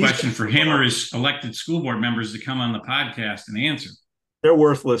He's good he's question for him or his elected school board members to come on the podcast and answer. they're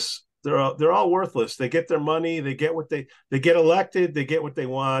worthless. They're all worthless. They get their money. They get elected. They get what they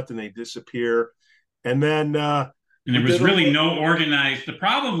want, and they disappear. And then And we there was did a really little. no organized, the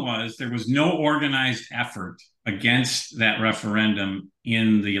problem was there was no organized effort against that referendum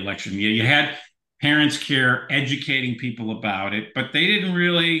in the election. You had Parents Care educating people about it, but they didn't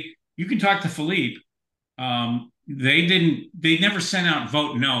really, you can talk to Philippe. They never sent out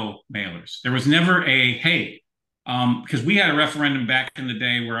vote no mailers. There was never a, hey, because we had a referendum back in the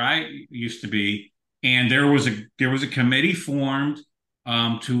day where I used to be, and there was a committee formed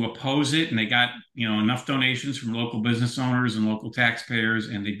to oppose it, and they got enough donations from local business owners and local taxpayers,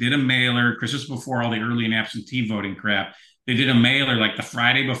 and they did a mailer. Because this was before all the early and absentee voting crap. They did a mailer like the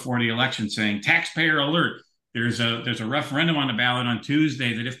Friday before the election saying, "Taxpayer alert! There's a referendum on the ballot on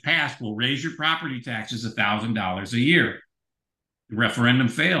Tuesday that, if passed, will raise your property taxes $1,000 a year." The referendum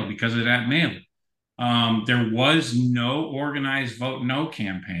failed because of that mailer. There was no organized vote no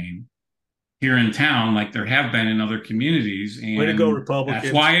campaign here in town like there have been in other communities. Way to go, And that's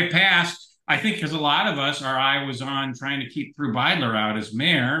Republicans. why it passed. I think because a lot of us, our eye was on trying to keep Drew Beidler out as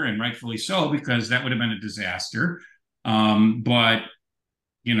mayor, and rightfully so, because that would have been a disaster. But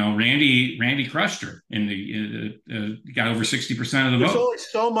Randy crushed her, and got over 60% of the There's vote. only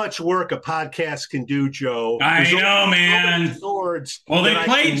so much work a podcast can do, Joe. I There's only know, so many man. swords Well, that they I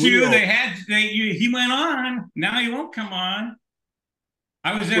played can you. wield. He went on. Now he won't come on.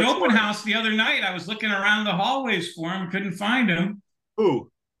 I was at Which open one? house the other night. I was looking around the hallways for him, couldn't find him.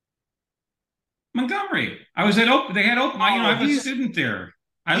 Who? Montgomery. I was at open. They had open. I Oh, have a he's student there.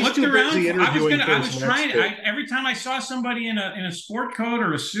 I he's looked too around. busy I was interviewing gonna. for I his was next trying. state. Every time I saw somebody in a sport coat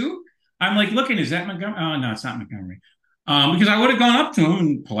or a suit, I'm like looking. Is that Montgomery? Oh no, it's not Montgomery. Because I would have gone up to him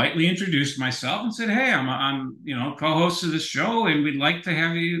and politely introduced myself and said, "Hey, I'm co-host of this show, and we'd like to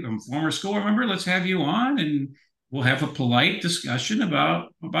have you. I'm a former school member. Let's have you on, and we'll have a polite discussion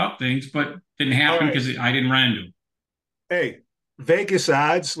about things." But didn't All happen right. because I didn't run into him. Hey, Vegas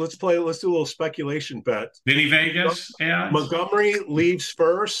odds. Let's play. Let's do a little speculation bet. Vinny Vegas ads. Montgomery leaves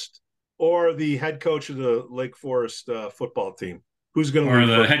first, or the head coach of the Lake Forest football team. Who's going to Or leave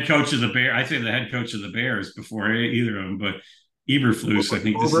the first? head coach of the Bears. I say the head coach of the Bears before either of them, but Eberflus, I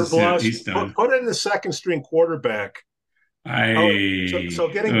think this Uber is it. Plus. He's done. Put in the second string quarterback. All right. So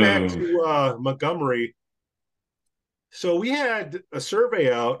getting back Oh to Montgomery. So we had a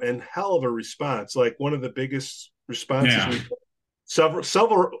survey out and hell of a response. Like one of the biggest responses yeah. we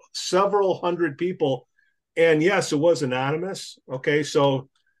several hundred people. And yes, it was anonymous. Okay, so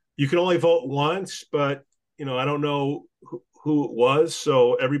you can only vote once, but I don't know who it was.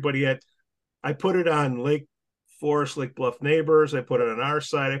 So everybody had. I put it on Lake Forest, Lake Bluff neighbors. I put it on our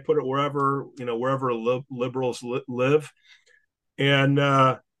side. I put it wherever liberals live, and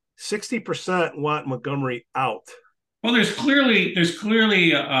 60% want Montgomery out. Well, there's clearly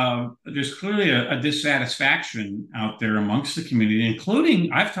a dissatisfaction out there amongst the community,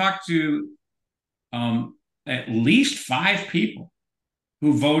 including I've talked to at least 5 people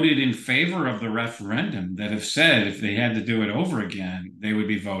who voted in favor of the referendum that have said if they had to do it over again, they would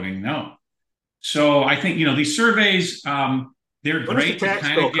be voting no. So I think these surveys, they're When does the great to tax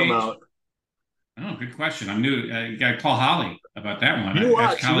kind bill of come gauge. out? Oh, good question. I'm new. You got to call Holly about that one. You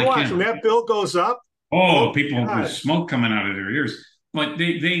Ask watch, you Holly watch. When Kim. that bill goes up, Oh, oh people with God, smoke coming out of their ears. But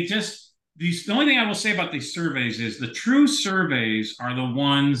they just these. The only thing I will say about these surveys is the true surveys are the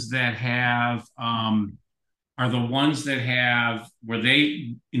ones that are the ones that have where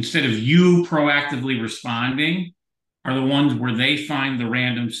they, instead of you proactively responding, are the ones where they find the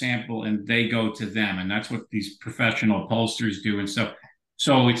random sample and they go to them. And that's what these professional pollsters do. And so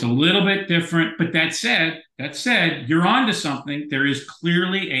it's a little bit different. But that said, you're onto something. There is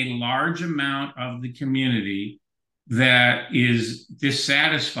clearly a large amount of the community that is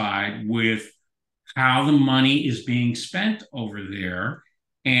dissatisfied with how the money is being spent over there.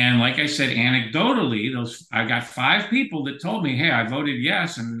 And like I said, anecdotally, those I got 5 people that told me, "Hey, I voted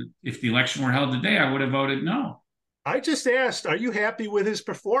yes, and if the election were held today, I would have voted no." I just asked, are you happy with his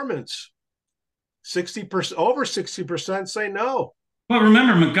performance? 60%, over 60% say no. But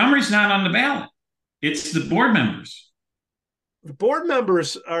remember, Montgomery's not on the ballot. It's the board members. The board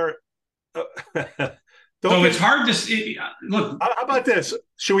members are. So it's hard to see. Look, how about this?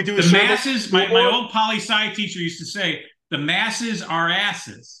 Should we do the masses? My old poli sci teacher used to say, "The masses are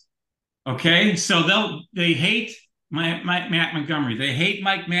asses." Okay, so they hate Matt Montgomery. They hate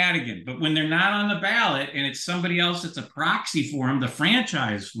Mike Madigan. But when they're not on the ballot and it's somebody else that's a proxy for them, the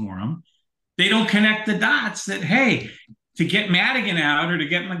franchise for them, they don't connect the dots that, hey, to get Madigan out or to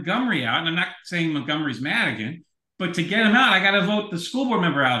get Montgomery out, and I'm not saying Montgomery's Madigan, but to get him out, I got to vote the school board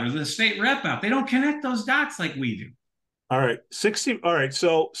member out or the state rep out. They don't connect those dots like we do. All right, 60. All right,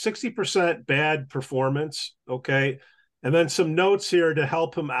 so 60% bad performance. Okay, and then some notes here to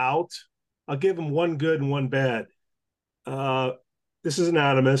help him out. I'll give him one good and one bad. This is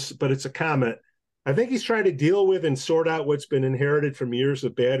anonymous, but it's a comment. I think he's trying to deal with and sort out what's been inherited from years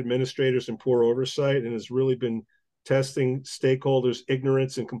of bad administrators and poor oversight, and has really been testing stakeholders'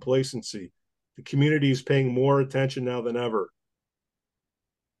 ignorance and complacency. The community is paying more attention now than ever.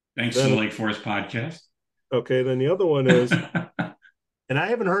 Thanks to the Lake Forest podcast. Okay, then the other one is, and I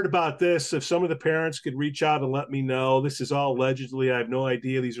haven't heard about this. If some of the parents could reach out and let me know. This is all allegedly. I have no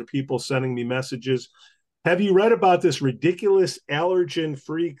idea. These are people sending me messages. Have you read about this ridiculous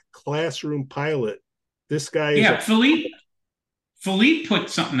allergen-free classroom pilot? This guy is Philippe put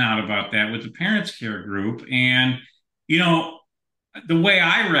something out about that with the Parents Care group. And, the way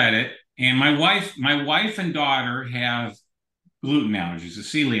I read it, and my wife and daughter have gluten allergies, a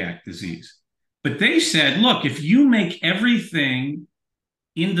celiac disease. But they said, look, if you make everything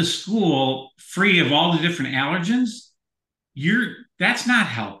in the school free of all the different allergens, that's not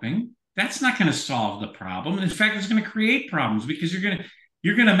helping. That's not going to solve the problem. And in fact, it's going to create problems because you're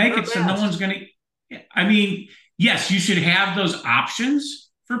going to make it so no one's going to. I mean, yes, you should have those options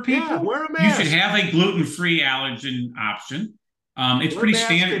for people. Yeah, wear a mask. You should have a gluten-free allergen option. It's pretty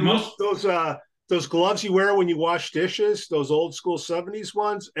standard. Most those gloves you wear when you wash dishes, those old school 70s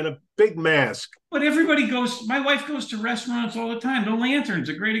ones, and a big mask. But everybody goes, my wife goes to restaurants all the time. The Lantern's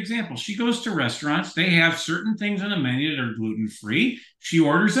a great example. She goes to restaurants. They have certain things on the menu that are gluten-free. She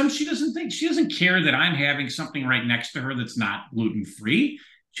orders them. She doesn't care that I'm having something right next to her that's not gluten-free.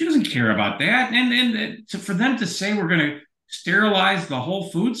 She doesn't care about that. And for them to say we're going to sterilize the whole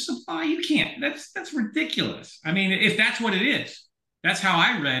food supply, you can't. That's ridiculous. I mean, if that's what it is. That's how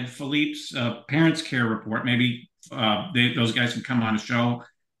I read Philippe's Parents Care report. Maybe those guys can come on a show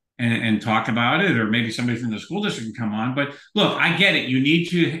and talk about it, or maybe somebody from the school district can come on. But look, I get it. You need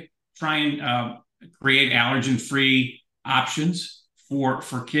to try and create allergen-free options for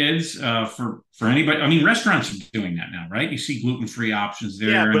kids, for anybody. I mean, restaurants are doing that now, right? You see gluten-free options there.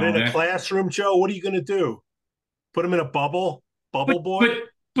 Yeah, but in a classroom, Joe, what are you going to do? Put them in a bubble boy?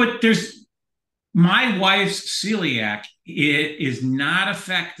 But there's my wife's celiac is not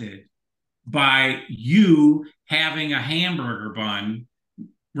affected by you having a hamburger bun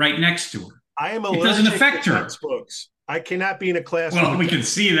right next to her. I am allergic. It doesn't affect her. Textbooks. I cannot be in a classroom. Well, we can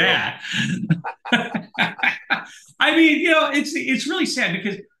see that. I mean, it's really sad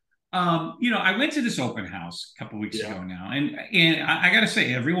because I went to this open house a couple of weeks ago now, and I got to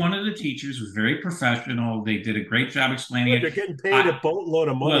say, every one of the teachers was very professional. They did a great job explaining it. They're getting paid a boatload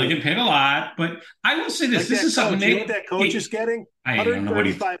of money. Well, they're getting paid a lot, but I will say this: this is something. You know what that coach is getting? I don't know what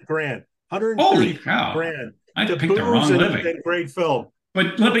he's $135,000. Holy cow! $135,000. I picked the wrong living. Great film.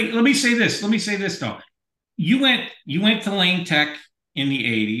 But let me say this. Let me say this though. You went to Lane Tech in the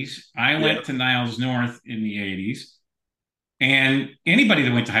 '80s. I went to Niles North in the '80s. And anybody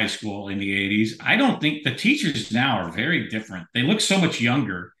that went to high school in the '80s, I don't think the teachers now are very different. They look so much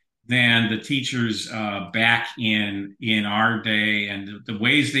younger than the teachers back in our day, and the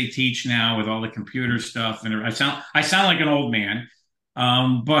ways they teach now with all the computer stuff. And I sound like an old man,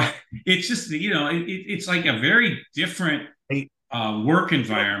 but it's just it's like a very different work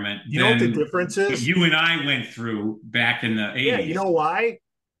environment. You know what the difference is? You and I went through back in the '80s. Yeah, you know why?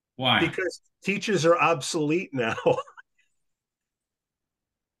 Why? Because teachers are obsolete now.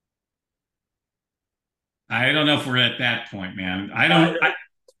 I don't know if we're at that point, man. Uh,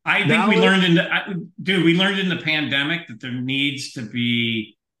 I think we Knowledge, learned dude, we learned in the pandemic that there needs to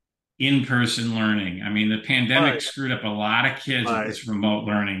be in-person learning. I mean, the why, pandemic screwed up a lot of kids with why, this remote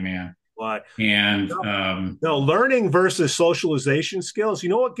learning, man. why? And No, no, learning versus socialization skills. You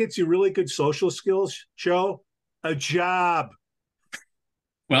know what gets you really good social skills, Joe? A job.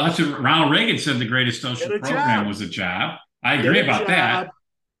 well, that's what Ronald Reagan said. The greatest Get social a program job. was a job. I Get agree a about that. job.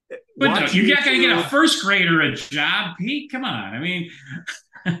 But Watch you're not going to get a YouTube. first grader a job, Pete. Come on. I mean,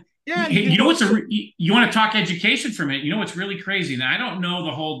 Yeah, you can you know go. what's you want to talk education for a minute? You know what's really crazy? Now I don't know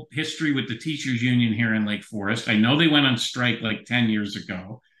the whole history with the teachers union here in Lake Forest. I know they went on strike like 10 years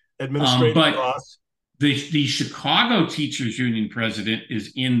ago. Administrative But costs. the Chicago teachers union president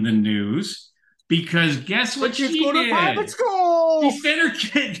is in the news because guess The what kids she go to private did? She school. sent her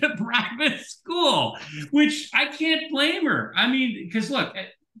kid to private school, which I can't blame her. I mean, because look,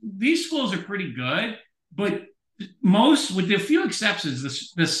 these schools are pretty good, but most, with a few exceptions,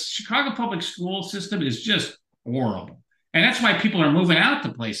 the Chicago public school system is just horrible, and that's why people are moving out to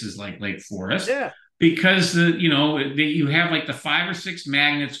places like Lake Forest Yeah. because you have like the 5 or 6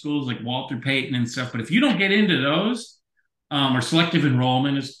 magnet schools like Walter Payton and stuff. But if you don't get into those, or selective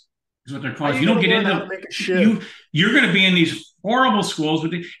enrollment is what they're How called. are If you you going don't to get learn how into to make a shiv? you're going to be in these horrible schools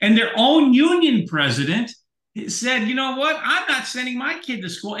and their own union president said, you know what? I'm not sending my kid to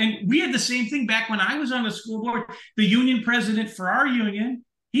school. And we had the same thing back when I was on the school board. The union president for our union,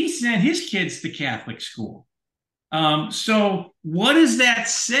 he sent his kids to Catholic school. So what does that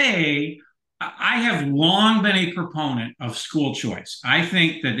say? I have long been a proponent of school choice. I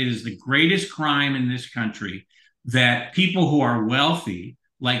think that it is the greatest crime in this country that people who are wealthy,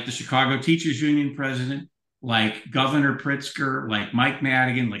 like the Chicago Teachers Union president, like Governor Pritzker, like Mike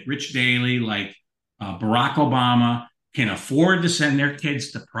Madigan, like Rich Daley, like Barack Obama, can afford to send their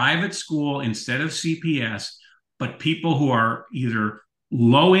kids to private school instead of CPS. But people who are either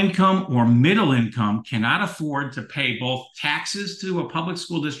low income or middle income cannot afford to pay both taxes to a public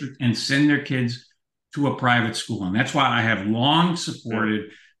school district and send their kids to a private school. And that's why I have long supported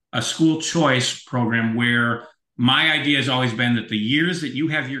a school choice program where my idea has always been that the years that you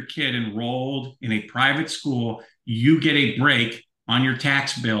have your kid enrolled in a private school, you get a break on your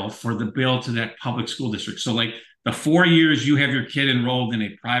tax bill for the bill to that public school district. So, like the 4 years you have your kid enrolled in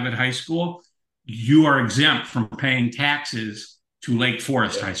a private high school, you are exempt from paying taxes to Lake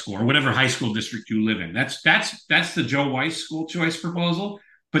Forest High School or whatever high school district you live in. That's the Joe Weiss school choice proposal.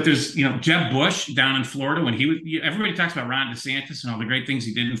 But there's Jeb Bush down in Florida when he was. Everybody talks about Ron DeSantis and all the great things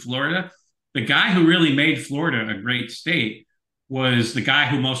he did in Florida. The guy who really made Florida a great state was the guy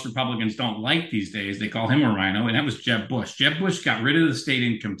who most Republicans don't like these days. They call him a rhino, and that was Jeb Bush. Jeb Bush got rid of the state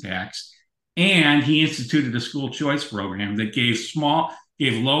income tax, and he instituted a school choice program that gave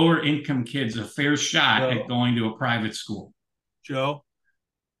lower income kids a fair shot at going to a private school. Joe,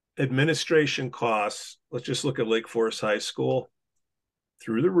 administration costs. Let's just look at Lake Forest High School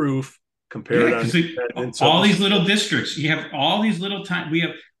through the roof. Compared Yeah, because all these little districts, you have all these little time. We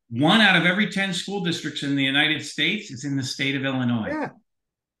have one out of every 10 school districts in the United States is in the state of Illinois. Yeah.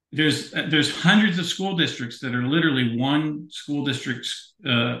 There's hundreds of school districts that are literally one school districts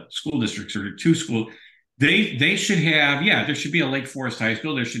or two school. They should have, yeah, there should be a Lake Forest High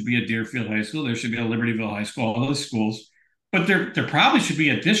School, there should be a Deerfield High School, there should be a Libertyville High School, all those schools. But there probably should be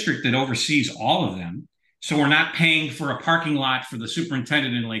a district that oversees all of them. So we're not paying for a parking lot for the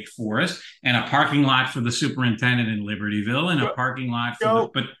superintendent in Lake Forest and a parking lot for the superintendent in Libertyville and a parking lot for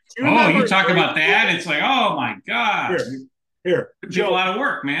Joe, but you talk about that, it's like, oh my gosh. Here, It'd be a lot of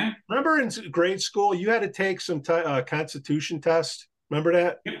work, man. Remember in grade school, you had to take some constitution test. Remember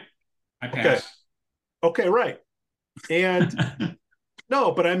that? Yep. I passed. Okay, right. And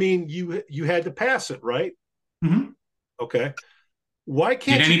no, but I mean, you had to pass it, right? Mm-hmm. Okay. Why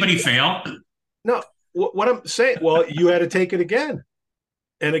can't Did anybody fail? No. What I'm saying, well, you had to take it again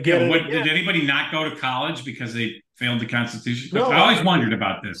and again. Yeah, and again. Did anybody not go to college because they failed the Constitution? No, I always wondered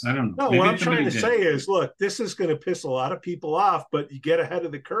about this. I don't know. No, Maybe what I'm trying to say is, look, this is going to piss a lot of people off, but you get ahead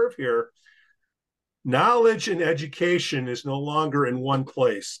of the curve here. Knowledge and education is no longer in one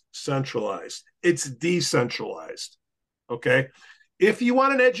place, centralized. It's decentralized. Okay. If you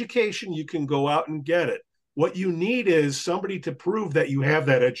want an education, you can go out and get it. What you need is somebody to prove that you have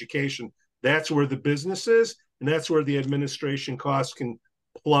that education. That's where the business is, and that's where the administration costs can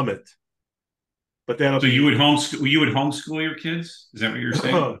plummet. But that'll so you would homeschool your kids? Is that what you're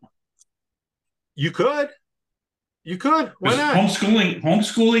saying? You could. Why not?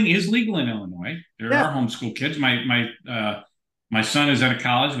 Homeschooling is legal in Illinois. There are homeschool kids. My son is at a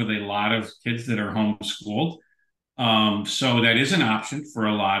college with a lot of kids that are homeschooled. So that is an option for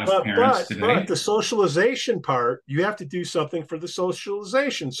a lot of parents today. But the socialization part, you have to do something for the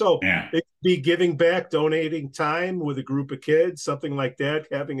socialization. So Yeah. it could be giving back, donating time with a group of kids, something like that,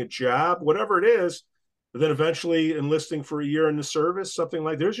 having a job, whatever it is. But then eventually enlisting for a year in the service, something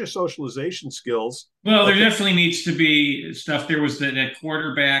like there's your socialization skills. Well, there Okay. definitely needs to be stuff. There was that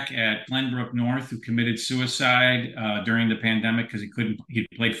quarterback at Glenbrook North who committed suicide during the pandemic because he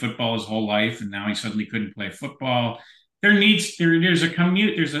played football his whole life, and now he suddenly couldn't play football. There's a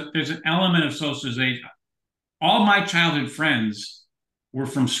commute, there's an element of socialization. All my childhood friends were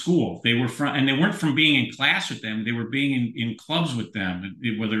from school. And they weren't from being in class with them. They were being in clubs with them,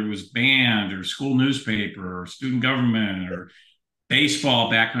 whether it was band or school newspaper or student government or baseball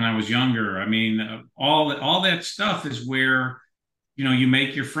back when I was younger. I mean, all that stuff is where you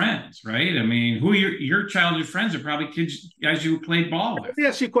make your friends, right? I mean, who are your childhood friends are probably guys you played ball with. Let me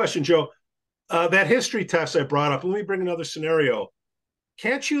ask you a question, Joe. That history test I brought up. Let me bring another scenario.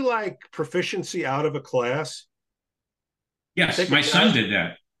 Can't you proficiency out of a class? Yes, my son did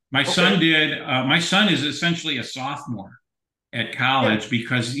that. My son did. My son is essentially a sophomore at college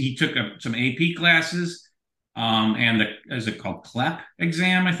because he took some AP classes. And is it called CLEP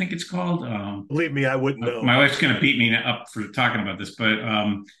exam? I think it's called. Believe me, I wouldn't know. My wife's going to beat me up for talking about this, but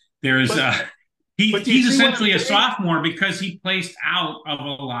he's essentially a sophomore because he placed out of a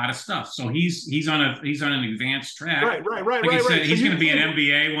lot of stuff. So he's on an advanced track. Right. Like I said, he's going to be an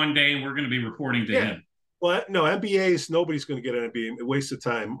MBA one day, and we're going to be reporting to him. Well, no, MBAs, nobody's going to get an MBA. A waste of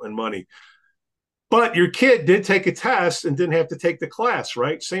time and money. But your kid did take a test and didn't have to take the class,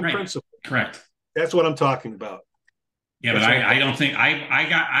 right? Same principle. Correct. That's what I'm talking about. Yeah, but I don't think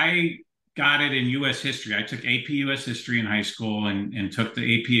I got it in U.S. history. I took AP U.S. history in high school and took the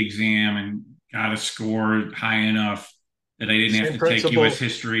AP exam and got a score high enough that I didn't have to take U.S.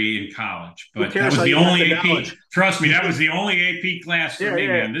 history in college. But that was the only AP. Trust me, that was the only AP class for me,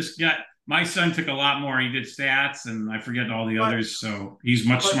 man. My son took a lot more. He did stats, and I forget all the others. So he's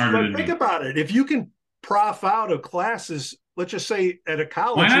much smarter than me. Think about it. If you can prof out of classes, let's just say at a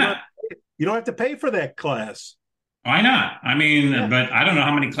college, why not? You don't have to pay for that class. Why not? I mean, but I don't know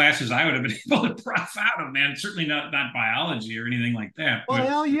how many classes I would have been able to prof out of, man. Certainly not biology or anything like that. Well,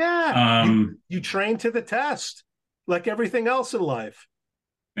 hell yeah. You train to the test like everything else in life.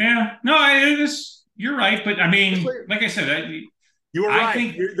 Yeah. No, you're right. But I mean, like I said, you were right. I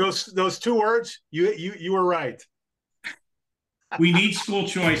think those two words, you were right. We need school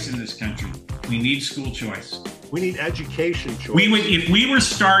choice in this country. We need school choice. We need education choice. If we were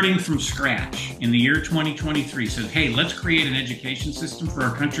starting from scratch in the year 2023, said, hey, let's create an education system for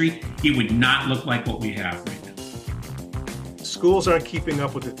our country, it would not look like what we have right now. Schools aren't keeping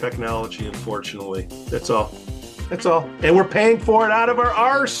up with the technology, unfortunately. That's all. And we're paying for it out of our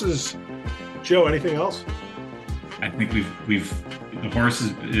arses. Joe, anything else? I think the horse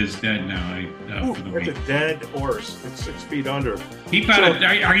is dead now. For the week. It's a dead horse. It's 6 feet under.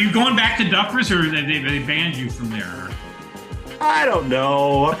 Are you going back to Duffers, or they banned you from there? I don't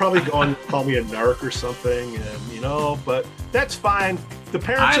know. I'm probably going to call me a narc or something, but that's fine. The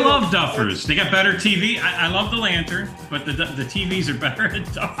parents. I love Duffers. They got better TV. I love the Lantern, but the TVs are better at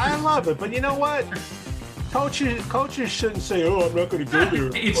Duffers. I love it, but you know what? Coaches shouldn't say, "Oh, I'm not going to go there."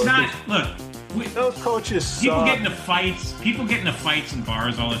 It's not. Look. Those coaches suck. People get into fights in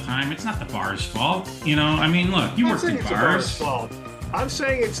bars all the time. It's not the bar's fault. I mean, look, you worked in bars. Fault. I'm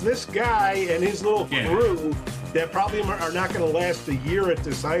saying it's this guy and his little crew that probably are not going to last a year at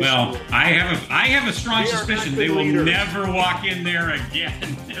this high school. Well, I have a strong suspicion they will never walk in there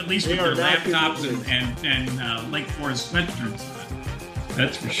again, at least with their laptops and Lake Forest sweatshirts on.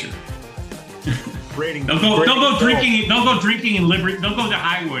 That's for sure. They'll go drinking in Liberty. They'll go to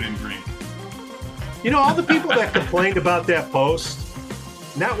Highwood and drink. All the people that complained about that post,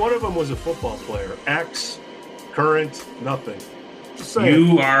 not one of them was a football player. Ex, current, nothing.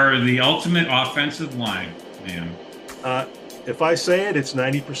 You are the ultimate offensive line, man. If I say it, it's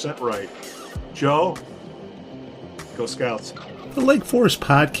 90% right. Joe, go Scouts. The Lake Forest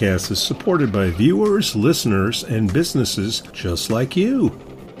Podcast is supported by viewers, listeners, and businesses just like you.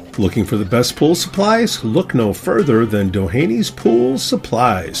 Looking for the best pool supplies? Look no further than Dohany's Pool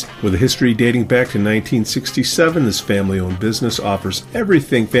Supplies. With a history dating back to 1967, this family-owned business offers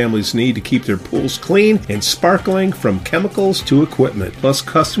everything families need to keep their pools clean and sparkling, from chemicals to equipment. Plus,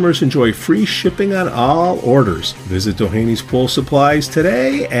 customers enjoy free shipping on all orders. Visit Dohany's Pool Supplies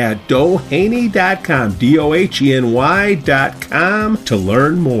today at doheny.com, DOHENY.com, to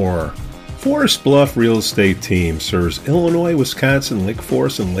learn more. Forest Bluff Real Estate Team serves Illinois, Wisconsin, Lake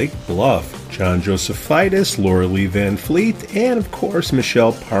Forest, and Lake Bluff. John Josephitis, Laura Lee Van Fleet, and of course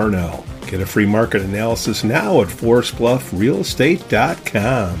Michelle Parnell. Get a free market analysis now at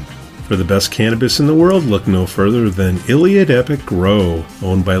forestbluffrealestate.com. For the best cannabis in the world, look no further than Iliad Epic Grow.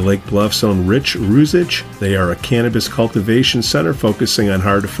 Owned by Lake Bluff's own Rich Ruzich, they are a cannabis cultivation center focusing on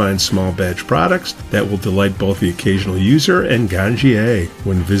hard-to-find small batch products that will delight both the occasional user and ganjier.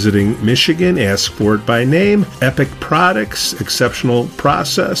 When visiting Michigan, ask for it by name. Epic Products, exceptional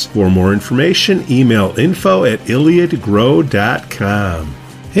process. For more information, email info@iliadgrow.com.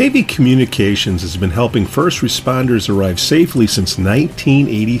 Havey Communications has been helping first responders arrive safely since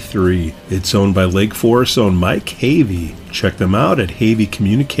 1983. It's owned by Lake Forest's own Mike Havey. Check them out at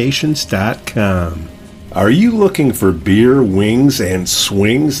haveycommunications.com. Are you looking for beer, wings, and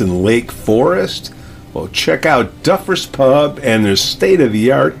swings in Lake Forest? Well, check out Duffer's Pub and their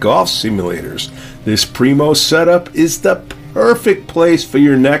state-of-the-art golf simulators. This primo setup is the perfect place for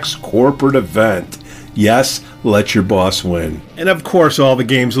your next corporate event. Yes, let your boss win. And of course, all the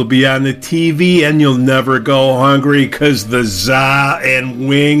games will be on the TV and you'll never go hungry because the za and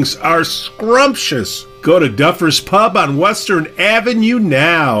wings are scrumptious. Go to Duffer's Pub on Western Avenue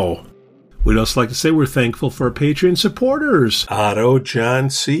now. We'd also like to say we're thankful for our Patreon supporters, Otto, John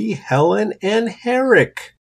C., Helen, and Herrick.